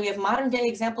 unfortunately, we have modern day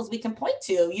examples we can point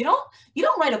to. You don't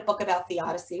write a book about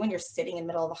theodicy when you're sitting in the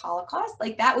middle of the Holocaust.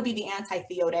 Like, that would be the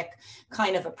anti-theodic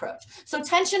kind of approach. So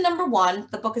tension number one,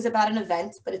 the book is about an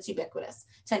event, but it's ubiquitous.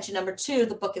 Tension number two,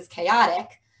 the book is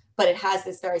chaotic, but it has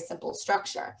this very simple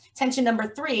structure. Tension number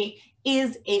three,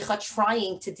 is Eicha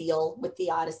trying to deal with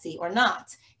theodicy or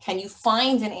not? Can you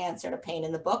find an answer to pain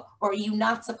in the book, or are you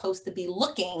not supposed to be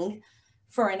looking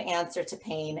for an answer to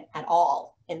pain at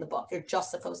all in the book? You're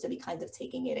just supposed to be kind of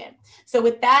taking it in. So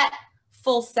with that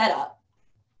full setup,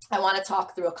 I want to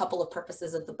talk through a couple of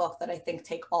purposes of the book that I think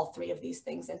take all three of these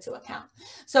things into account.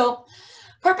 So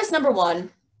purpose number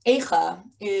one, Eicha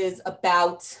is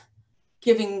about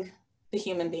giving the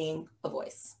human being a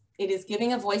voice, It is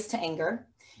giving a voice to anger.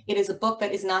 It is a book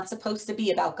that is not supposed to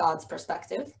be about God's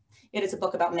perspective. It is a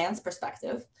book about man's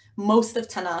perspective. Most of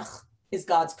Tanakh is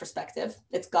God's perspective.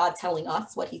 It's God telling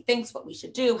us what he thinks, what we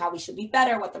should do, how we should be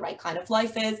better, what the right kind of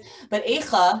life is. But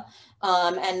Eicha,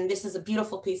 and this is a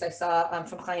beautiful piece I saw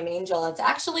from Chaim Angel. It's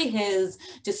actually his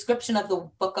description of the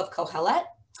book of Kohelet.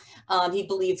 He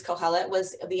believes Kohelet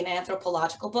was an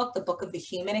anthropological book, the book of the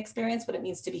human experience, what it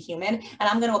means to be human. And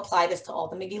I'm going to apply this to all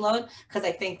the Megillot, because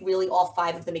I think really all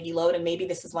 5 of the Megillot, and maybe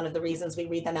this is one of the reasons we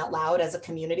read them out loud as a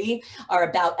community, are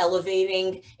about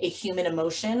elevating a human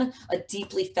emotion, a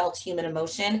deeply felt human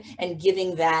emotion, and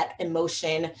giving that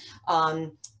emotion,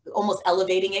 almost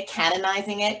elevating it,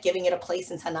 canonizing it, giving it a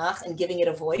place in Tanakh, and giving it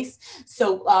a voice.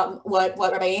 So what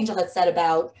Rabbi Angel had said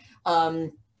about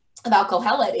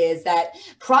Kohelet is that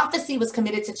prophecy was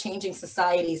committed to changing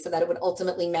society so that it would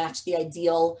ultimately match the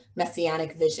ideal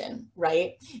messianic vision,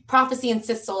 right? Prophecy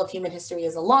insists all of human history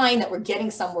is a line, that we're getting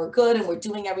somewhere good and we're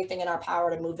doing everything in our power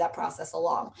to move that process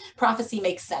along. Prophecy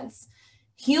makes sense.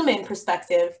 Human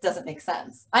perspective doesn't make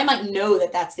sense. I might know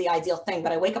that that's the ideal thing,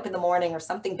 but I wake up in the morning or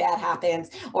something bad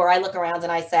happens, or I look around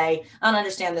and I say, I don't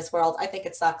understand this world. I think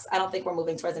it sucks. I don't think we're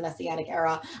moving towards a messianic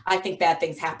era. I think bad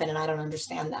things happen and I don't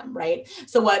understand them, right?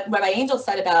 So what Rabbi Angel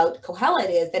said about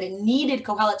Kohelet is that it needed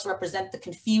Kohelet to represent the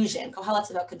confusion. Kohelet's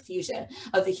about confusion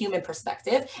of the human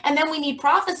perspective. And then we need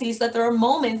prophecy so that there are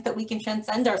moments that we can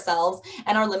transcend ourselves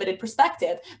and our limited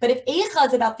perspective. But if Eicha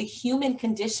is about the human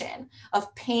condition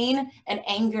of pain and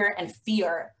anger and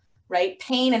fear, right?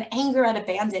 Pain and anger at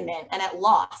abandonment and at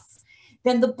loss,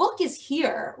 then the book is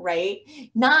here, right?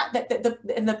 Not that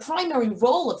the primary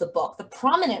role of the book, the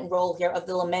prominent role here of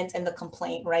the lament and the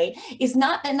complaint, right, is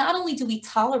not that not only do we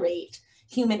tolerate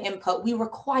human input, we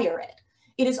require it.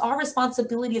 It is our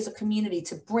responsibility as a community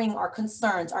to bring our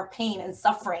concerns, our pain and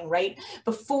suffering, right,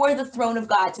 before the throne of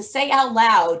God, to say out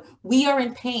loud, we are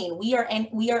in pain, we are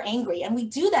angry, and we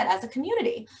do that as a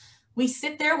community. We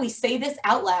sit there, we say this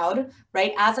out loud,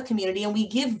 right, as a community, and we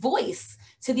give voice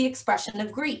to the expression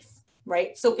of grief,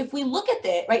 right? So if we look at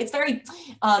it, right, it's very,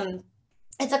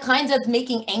 it's a kind of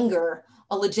making anger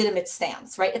a legitimate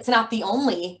stance, right? It's not the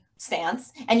only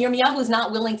stance. And Yirmiyahu is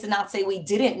not willing to not say we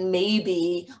didn't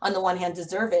maybe, on the one hand,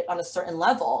 deserve it on a certain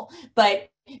level, but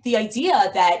the idea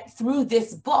that through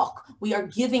this book, we are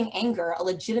giving anger a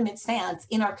legitimate stance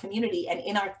in our community and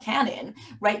in our canon,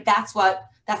 right? That's what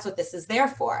this is there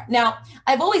for. Now,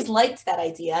 I've always liked that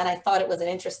idea, and I thought it was an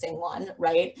interesting one,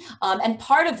 right? And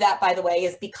part of that, by the way,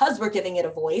 is because we're giving it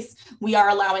a voice, we are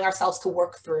allowing ourselves to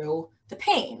work through the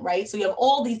pain, right? So you have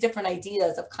all these different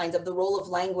ideas of kinds of the role of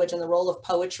language and the role of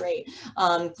poetry.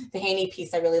 The Haney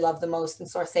piece I really love the most in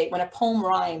Source 8, when a poem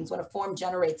rhymes, when a form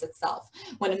generates itself,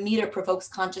 when a meter provokes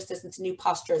consciousness into new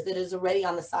postures, that is already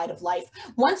on the side of life.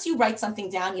 Once you write something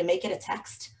down, you make it a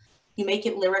text. You make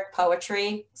it lyric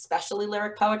poetry, especially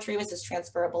lyric poetry, which is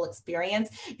transferable experience.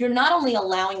 You're not only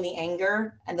allowing the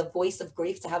anger and the voice of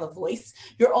grief to have a voice,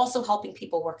 you're also helping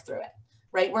people work through it,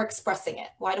 right? We're expressing it.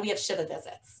 Why do we have Shiva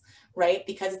visits? Right?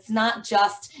 Because it's not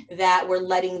just that we're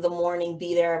letting the mourning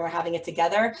be there and we're having it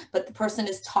together, but the person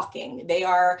is talking. They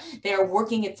are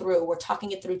working it through. We're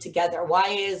talking it through together. Why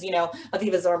is, Aviva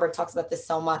Zornberg talks about this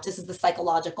so much. This is the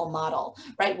psychological model,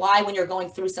 right? Why, when you're going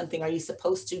through something, are you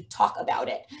supposed to talk about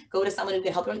it? Go to someone who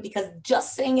can help you, because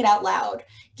just saying it out loud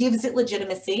gives it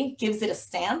legitimacy, gives it a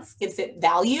stance, gives it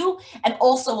value, and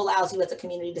also allows you as a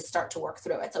community to start to work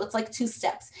through it. So it's like 2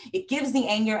 steps. It gives the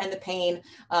anger and the pain,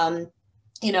 a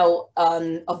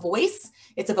voice.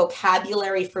 It's a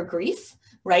vocabulary for grief,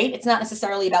 right? It's not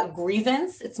necessarily about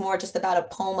grievance. It's more just about a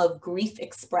poem of grief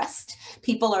expressed.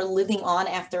 People are living on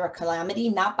after a calamity,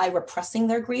 not by repressing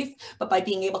their grief, but by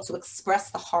being able to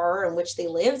express the horror in which they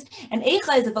lived. And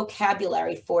Eicha is a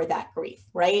vocabulary for that grief,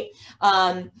 right?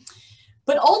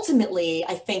 But ultimately,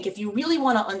 I think if you really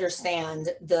want to understand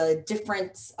the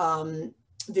different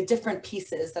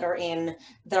pieces that are in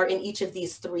each of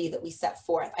these 3 that we set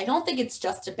forth, I don't think it's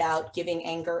just about giving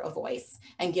anger a voice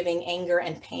and giving anger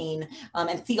and pain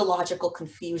and theological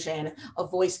confusion a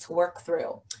voice to work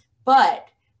through. But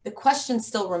the question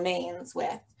still remains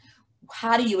with,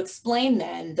 how do you explain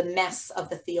then the mess of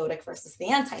the theotic versus the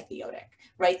anti-theotic,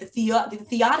 right? The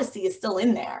theodicy is still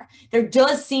in there. There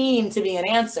does seem to be an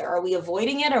answer. Are we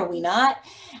avoiding it? Or are we not?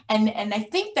 And I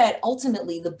think that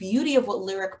ultimately the beauty of what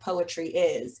lyric poetry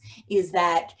is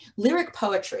that lyric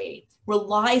poetry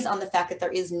relies on the fact that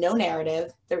there is no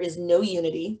narrative, there is no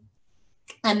unity,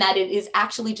 and that it is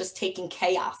actually just taking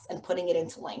chaos and putting it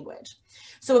into language.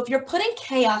 So if you're putting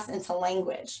chaos into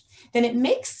language, then it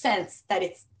makes sense that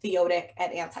it's theotic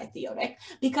and anti-theotic,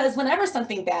 because whenever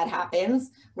something bad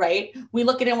happens, right, we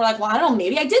look at it and we're like, well, I don't know,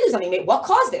 maybe I did do something. Maybe, what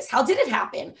caused this? How did it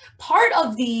happen? Part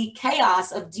of the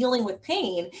chaos of dealing with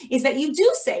pain is that you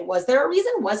do say, was there a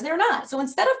reason? Was there not? So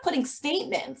instead of putting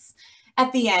statements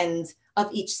at the end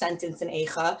of each sentence in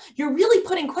Eicha, you're really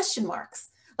putting question marks.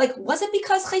 Like, was it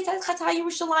because Chata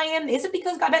Yerushalayim? Is it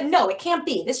because God? No, it can't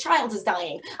be. This child is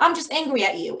dying. I'm just angry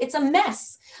at you. It's a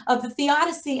mess of the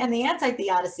theodicy and the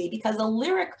anti-theodicy, because a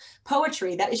lyric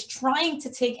poetry that is trying to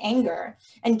take anger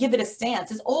and give it a stance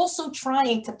is also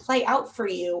trying to play out for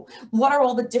you what are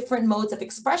all the different modes of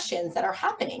expressions that are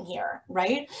happening here,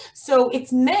 right? So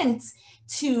it's meant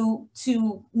to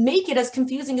make it as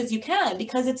confusing as you can,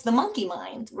 because it's the monkey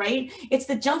mind, right? It's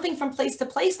the jumping from place to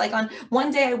place. Like on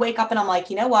one day I wake up and I'm like,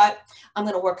 you know what? I'm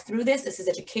going to work through this. This is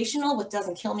educational. What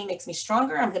doesn't kill me makes me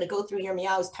stronger. I'm going to go through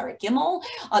Yirmiyahu's Perek Gimel.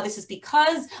 This is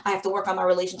because I have to work on my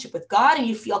relationship with God, and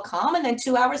you feel calm. And then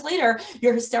 2 hours later,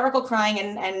 you're hysterical crying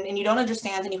and you don't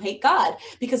understand and you hate God,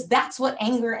 because that's what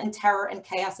anger and terror and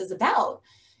chaos is about.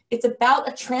 It's about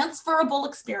a transferable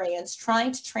experience,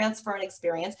 trying to transfer an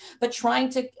experience, but trying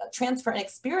to transfer an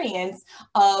experience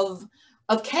of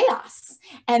chaos.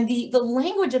 And the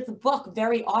language of the book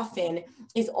very often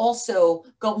is also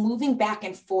moving back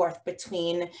and forth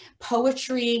between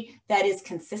poetry that is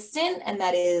consistent and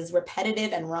that is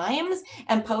repetitive and rhymes,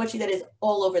 and poetry that is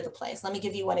all over the place. Let me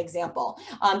give you one example.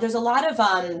 There's a lot of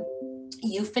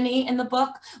euphony in the book,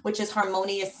 which is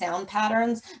harmonious sound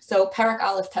patterns. So Perek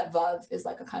Aleph Tet Vav is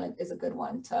like a good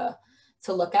one to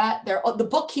look at. The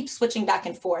book keeps switching back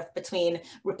and forth between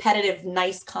repetitive,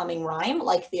 nice, calming rhyme,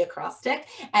 like the acrostic,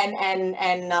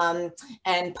 and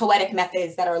poetic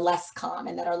methods that are less calm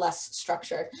and that are less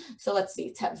structured. So let's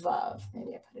see, Tet Vav.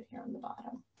 Maybe I put it here on the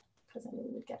bottom because I knew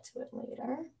we would get to it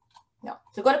later. No.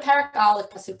 So go to Perek Aleph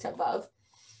Pasuk Tet Vav.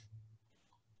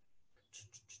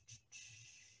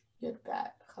 Yud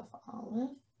Bet Chaf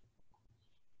Aleph.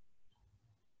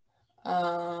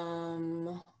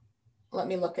 Let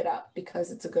me look it up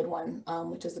because it's a good one,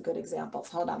 which is a good example.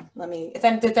 Hold on. Let me look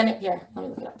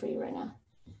it up for you right now.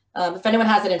 If anyone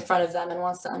has it in front of them and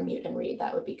wants to unmute and read,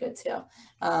 that would be good too.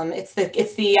 It's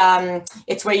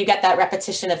where you get that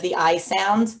repetition of the I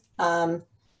sound.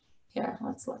 Here,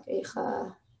 let's look.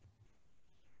 Eicha.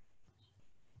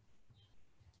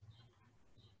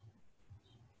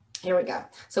 Here we go.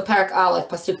 So Perek Aleph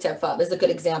Pasuk Tet Vav is a good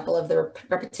example of the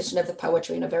repetition of the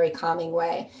poetry in a very calming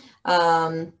way.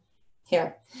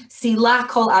 Here. Sila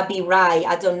kol abirai,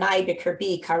 Adonai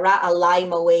b'kirbi, kara alai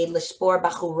moed l'shpor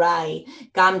bachurai,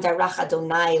 gam darach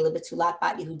Adonai lebetulat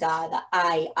bat Yehuda, the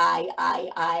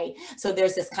I. So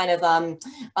there's this kind of,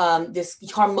 this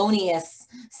harmonious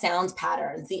sound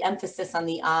patterns, the emphasis on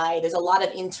the I. There's a lot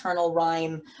of internal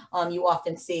rhyme you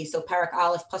often see. So Perek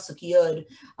Aleph Pasuk Yud,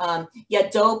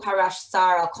 Yado parash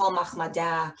sar al kol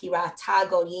machmada, kirata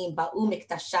goyim ba'u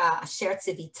miktasha asher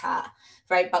tzivita.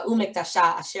 Right, ba'umiktasha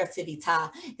asher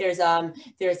tzivita. There's a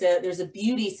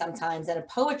beauty sometimes and a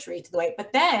poetry to the way,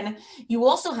 but then you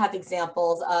also have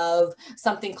examples of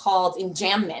something called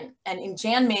enjambment. And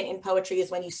enjambment in poetry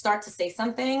is when you start to say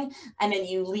something and then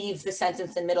you leave the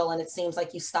sentence in the middle and it seems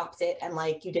like you stopped it and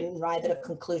like you didn't arrive at a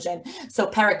conclusion. So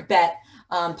Perek Bet,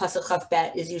 Pasuk Chaf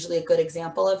Bet is usually a good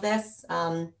example of this,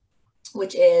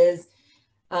 which is,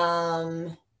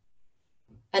 and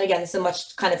again, it's a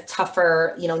much kind of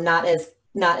tougher,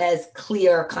 not as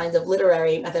clear kinds of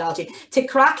literary methodology.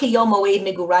 Tikra kiyom moed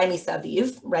migurai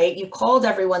misaviv, right? You called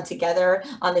everyone together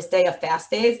on this day of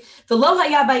fast days. V'lo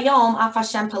haya bayom af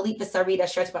Hashem palit v'sarid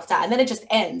asher tibachta. And then it just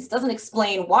ends. It doesn't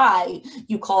explain why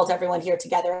you called everyone here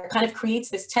together. It kind of creates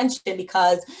this tension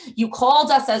because you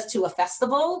called us as to a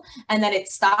festival and then it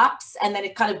stops and then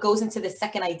it kind of goes into the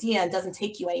second idea and doesn't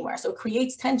take you anywhere. So it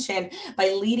creates tension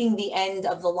by leaving the end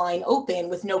of the line open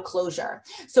with no closure.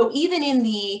 So even in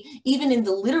the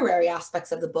literary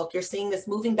aspects of the book, you're seeing this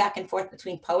moving back and forth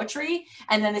between poetry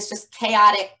and then it's just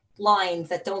chaotic lines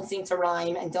that don't seem to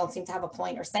rhyme and don't seem to have a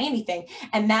point or say anything.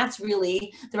 And that's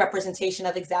really the representation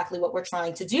of exactly what we're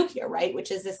trying to do here, right?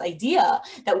 Which is this idea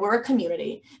that we're a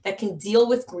community that can deal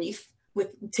with grief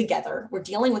together. We're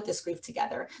dealing with this grief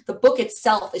together. The book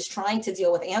itself is trying to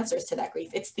deal with answers to that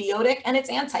grief. It's theotic and it's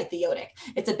anti-theotic.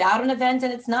 It's about an event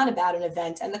and it's not about an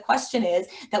event. And the question is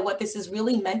that what this is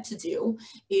really meant to do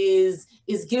is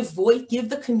give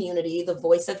the community the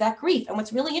voice of that grief. And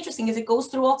what's really interesting is it goes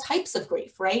through all types of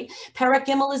grief, right? Perek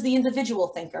Gimel is the individual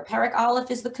thinker. Perek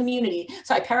Aleph is the community.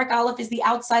 Sorry, Perek Aleph is the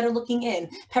outsider looking in.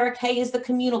 Perek Hey is the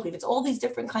communal grief. It's all these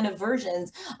different kind of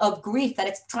versions of grief that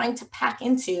it's trying to pack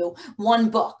into one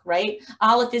book, right?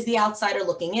 Aleph is the outsider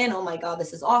looking in. Oh my God,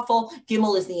 this is awful.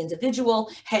 Gimel is the individual.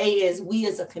 Hey is we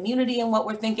as a community and what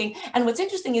we're thinking. And what's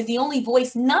interesting is the only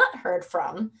voice not heard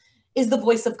from is the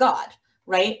voice of God,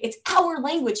 right? It's our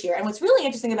language here. And what's really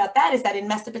interesting about that is that in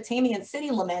Mesopotamian city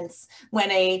laments, when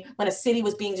a city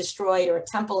was being destroyed or a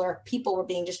temple or people were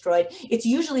being destroyed, it's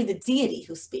usually the deity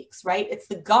who speaks, right? It's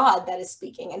the God that is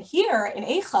speaking. And here in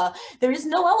Eicha, there is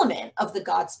no element of the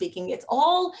God speaking. It's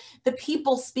all the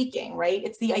people speaking, right?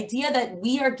 It's the idea that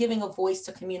we are giving a voice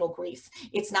to communal grief.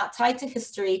 It's not tied to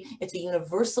history. It's a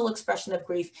universal expression of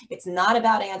grief. It's not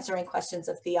about answering questions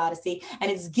of theodicy. And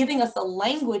it's giving us a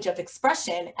language of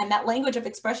expression. And that language of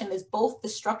expression is both the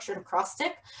structured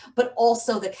acrostic, but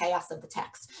also the chaos of the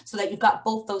text, so that you've got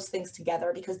both those things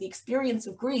together, because the experience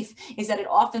of grief is that it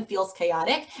often feels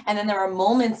chaotic. And then there are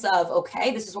moments of,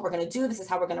 okay, this is what we're going to do. This is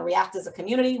how we're going to react as a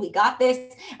community. We got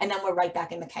this. And then we're right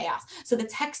back in the chaos. So the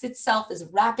text itself is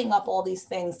wrapping up all these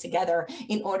things together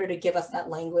in order to give us that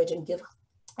language and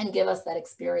give us that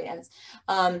experience.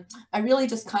 I really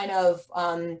just kind of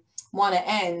want to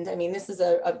end. I mean, this is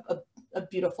a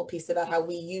beautiful piece about how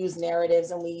we use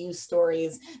narratives and we use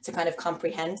stories to kind of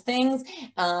comprehend things,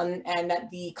 and that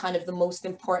the kind of the most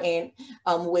important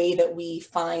way that we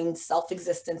find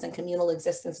self-existence and communal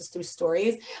existence is through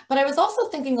stories. But I was also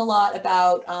thinking a lot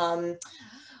about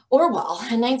Orwell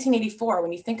in 1984,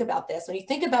 when you think about this, when you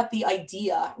think about the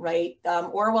idea, right,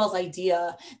 Orwell's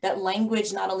idea that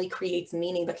language not only creates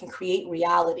meaning, but can create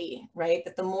reality, right?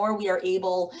 That the more we are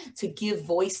able to give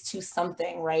voice to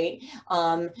something, right,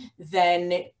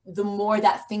 then the more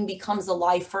that thing becomes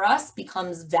alive for us,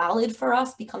 becomes valid for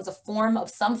us, becomes a form of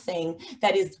something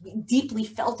that is deeply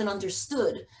felt and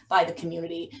understood by the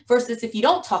community. Versus if you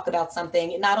don't talk about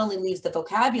something, it not only leaves the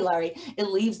vocabulary,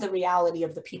 it leaves the reality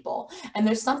of the people. And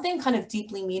there's something kind of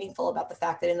deeply meaningful about the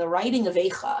fact that in the writing of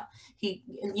Eicha,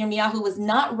 Yirmiyahu was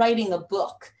not writing a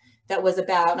book that was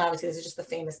about, and obviously this is just the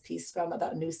famous piece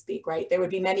about Newspeak, right? There would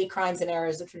be many crimes and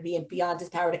errors which would be beyond his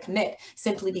power to commit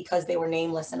simply because they were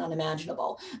nameless and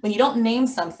unimaginable. When you don't name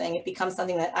something, it becomes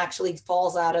something that actually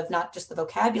falls out of not just the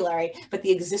vocabulary, but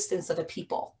the existence of a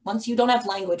people. Once you don't have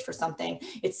language for something,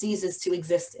 it ceases to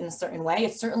exist in a certain way.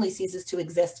 It certainly ceases to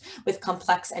exist with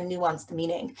complex and nuanced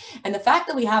meaning. And the fact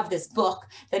that we have this book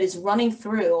that is running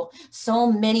through so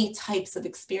many types of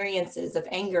experiences of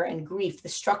anger and grief, the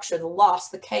structure, the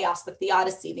loss, the chaos, the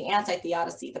theodicy, the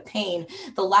anti-theodicy, the pain,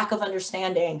 the lack of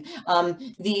understanding,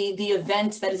 the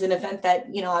event that is an event that,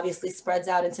 obviously spreads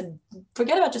out into,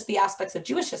 forget about just the aspects of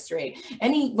Jewish history,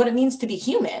 what it means to be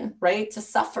human, right? To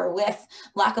suffer with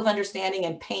lack of understanding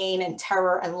and pain and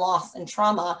terror and loss and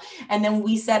trauma. And then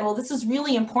we said, well, this is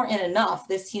really important enough,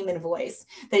 this human voice,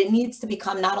 that it needs to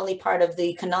become not only part of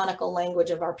the canonical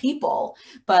language of our people,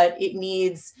 but it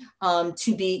needs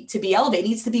to be elevated. It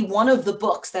needs to be one of the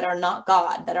books that are not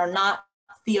God, that are not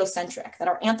theocentric, that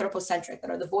are anthropocentric,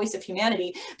 that are the voice of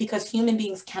humanity, because human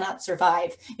beings cannot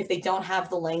survive if they don't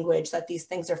have the language that these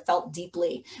things are felt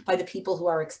deeply by the people who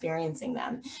are experiencing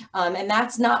them. And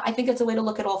that's not, I think it's a way to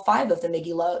look at all 5 of the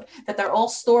Megillot, that they're all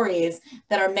stories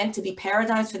that are meant to be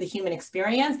paradigms for the human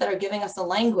experience, that are giving us a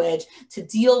language to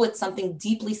deal with something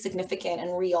deeply significant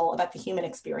and real about the human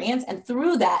experience. And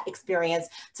through that experience,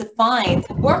 to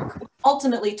work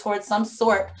ultimately towards some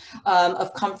sort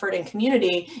of comfort and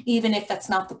community, even if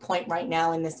that's not the point right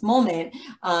now in this moment.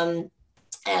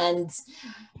 And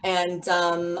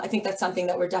I think that's something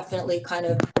that we're definitely kind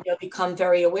of become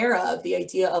very aware of, the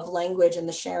idea of language and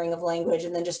the sharing of language,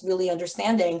 and then just really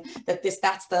understanding that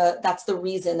that's the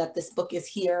reason that this book is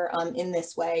here in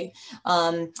this way.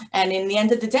 And in the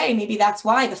end of the day, maybe that's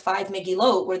why the 5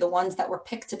 Megillot were the ones that were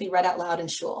picked to be read out loud in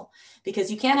shul, because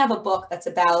you can't have a book that's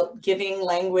about giving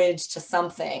language to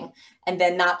something and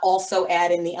then not also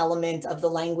add in the element of the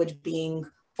language being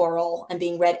oral and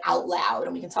being read out loud.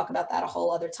 And we can talk about that a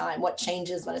whole other time. What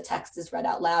changes when a text is read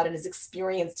out loud and is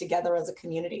experienced together as a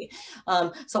community.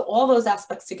 So all those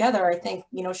aspects together, I think,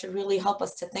 should really help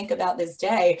us to think about this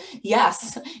day.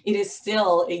 Yes, it is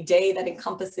still a day that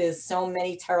encompasses so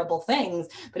many terrible things,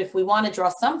 but if we want to draw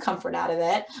some comfort out of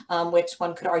it, which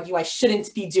one could argue I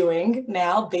shouldn't be doing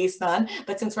now based on,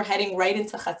 but since we're heading right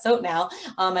into Chatzot now,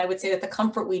 I would say that the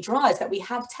comfort we draw is that we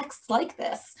have texts like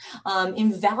this,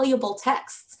 invaluable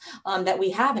texts that we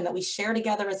have and that we share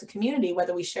together as a community,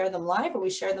 whether we share them live or we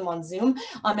share them on Zoom.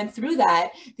 And through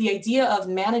that, the idea of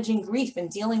managing grief and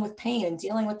dealing with pain and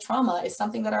dealing with trauma is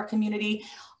something that our community,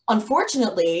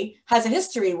 unfortunately, has a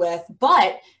history with,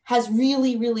 but has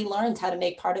really, really learned how to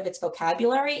make part of its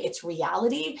vocabulary, its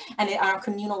reality, and our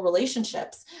communal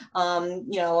relationships. When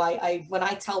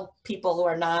I tell people who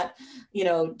are not,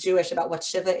 Jewish about what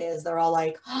Shiva is, they're all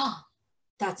like, oh,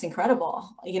 that's incredible.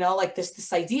 Like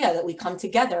this idea that we come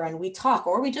together and we talk,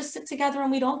 or we just sit together and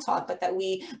we don't talk, but that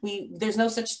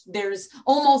there's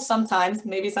almost sometimes,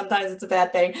 maybe sometimes it's a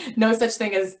bad thing, no such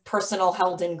thing as personal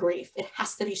held in grief. It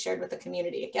has to be shared with the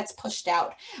community. It gets pushed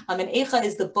out. And Eicha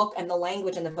is the book and the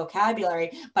language and the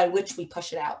vocabulary by which we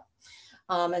push it out.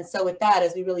 And so with that,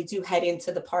 as we really do head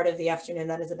into the part of the afternoon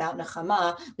that is about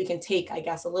Nechama, we can take, I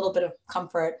guess, a little bit of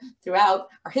comfort throughout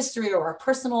our history or our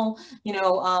personal,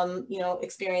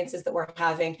 experiences that we're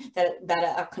having, that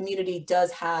our community does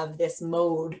have this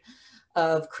mode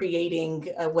of creating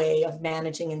a way of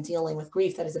managing and dealing with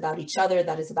grief that is about each other,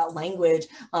 that is about language,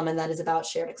 and that is about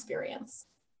shared experience.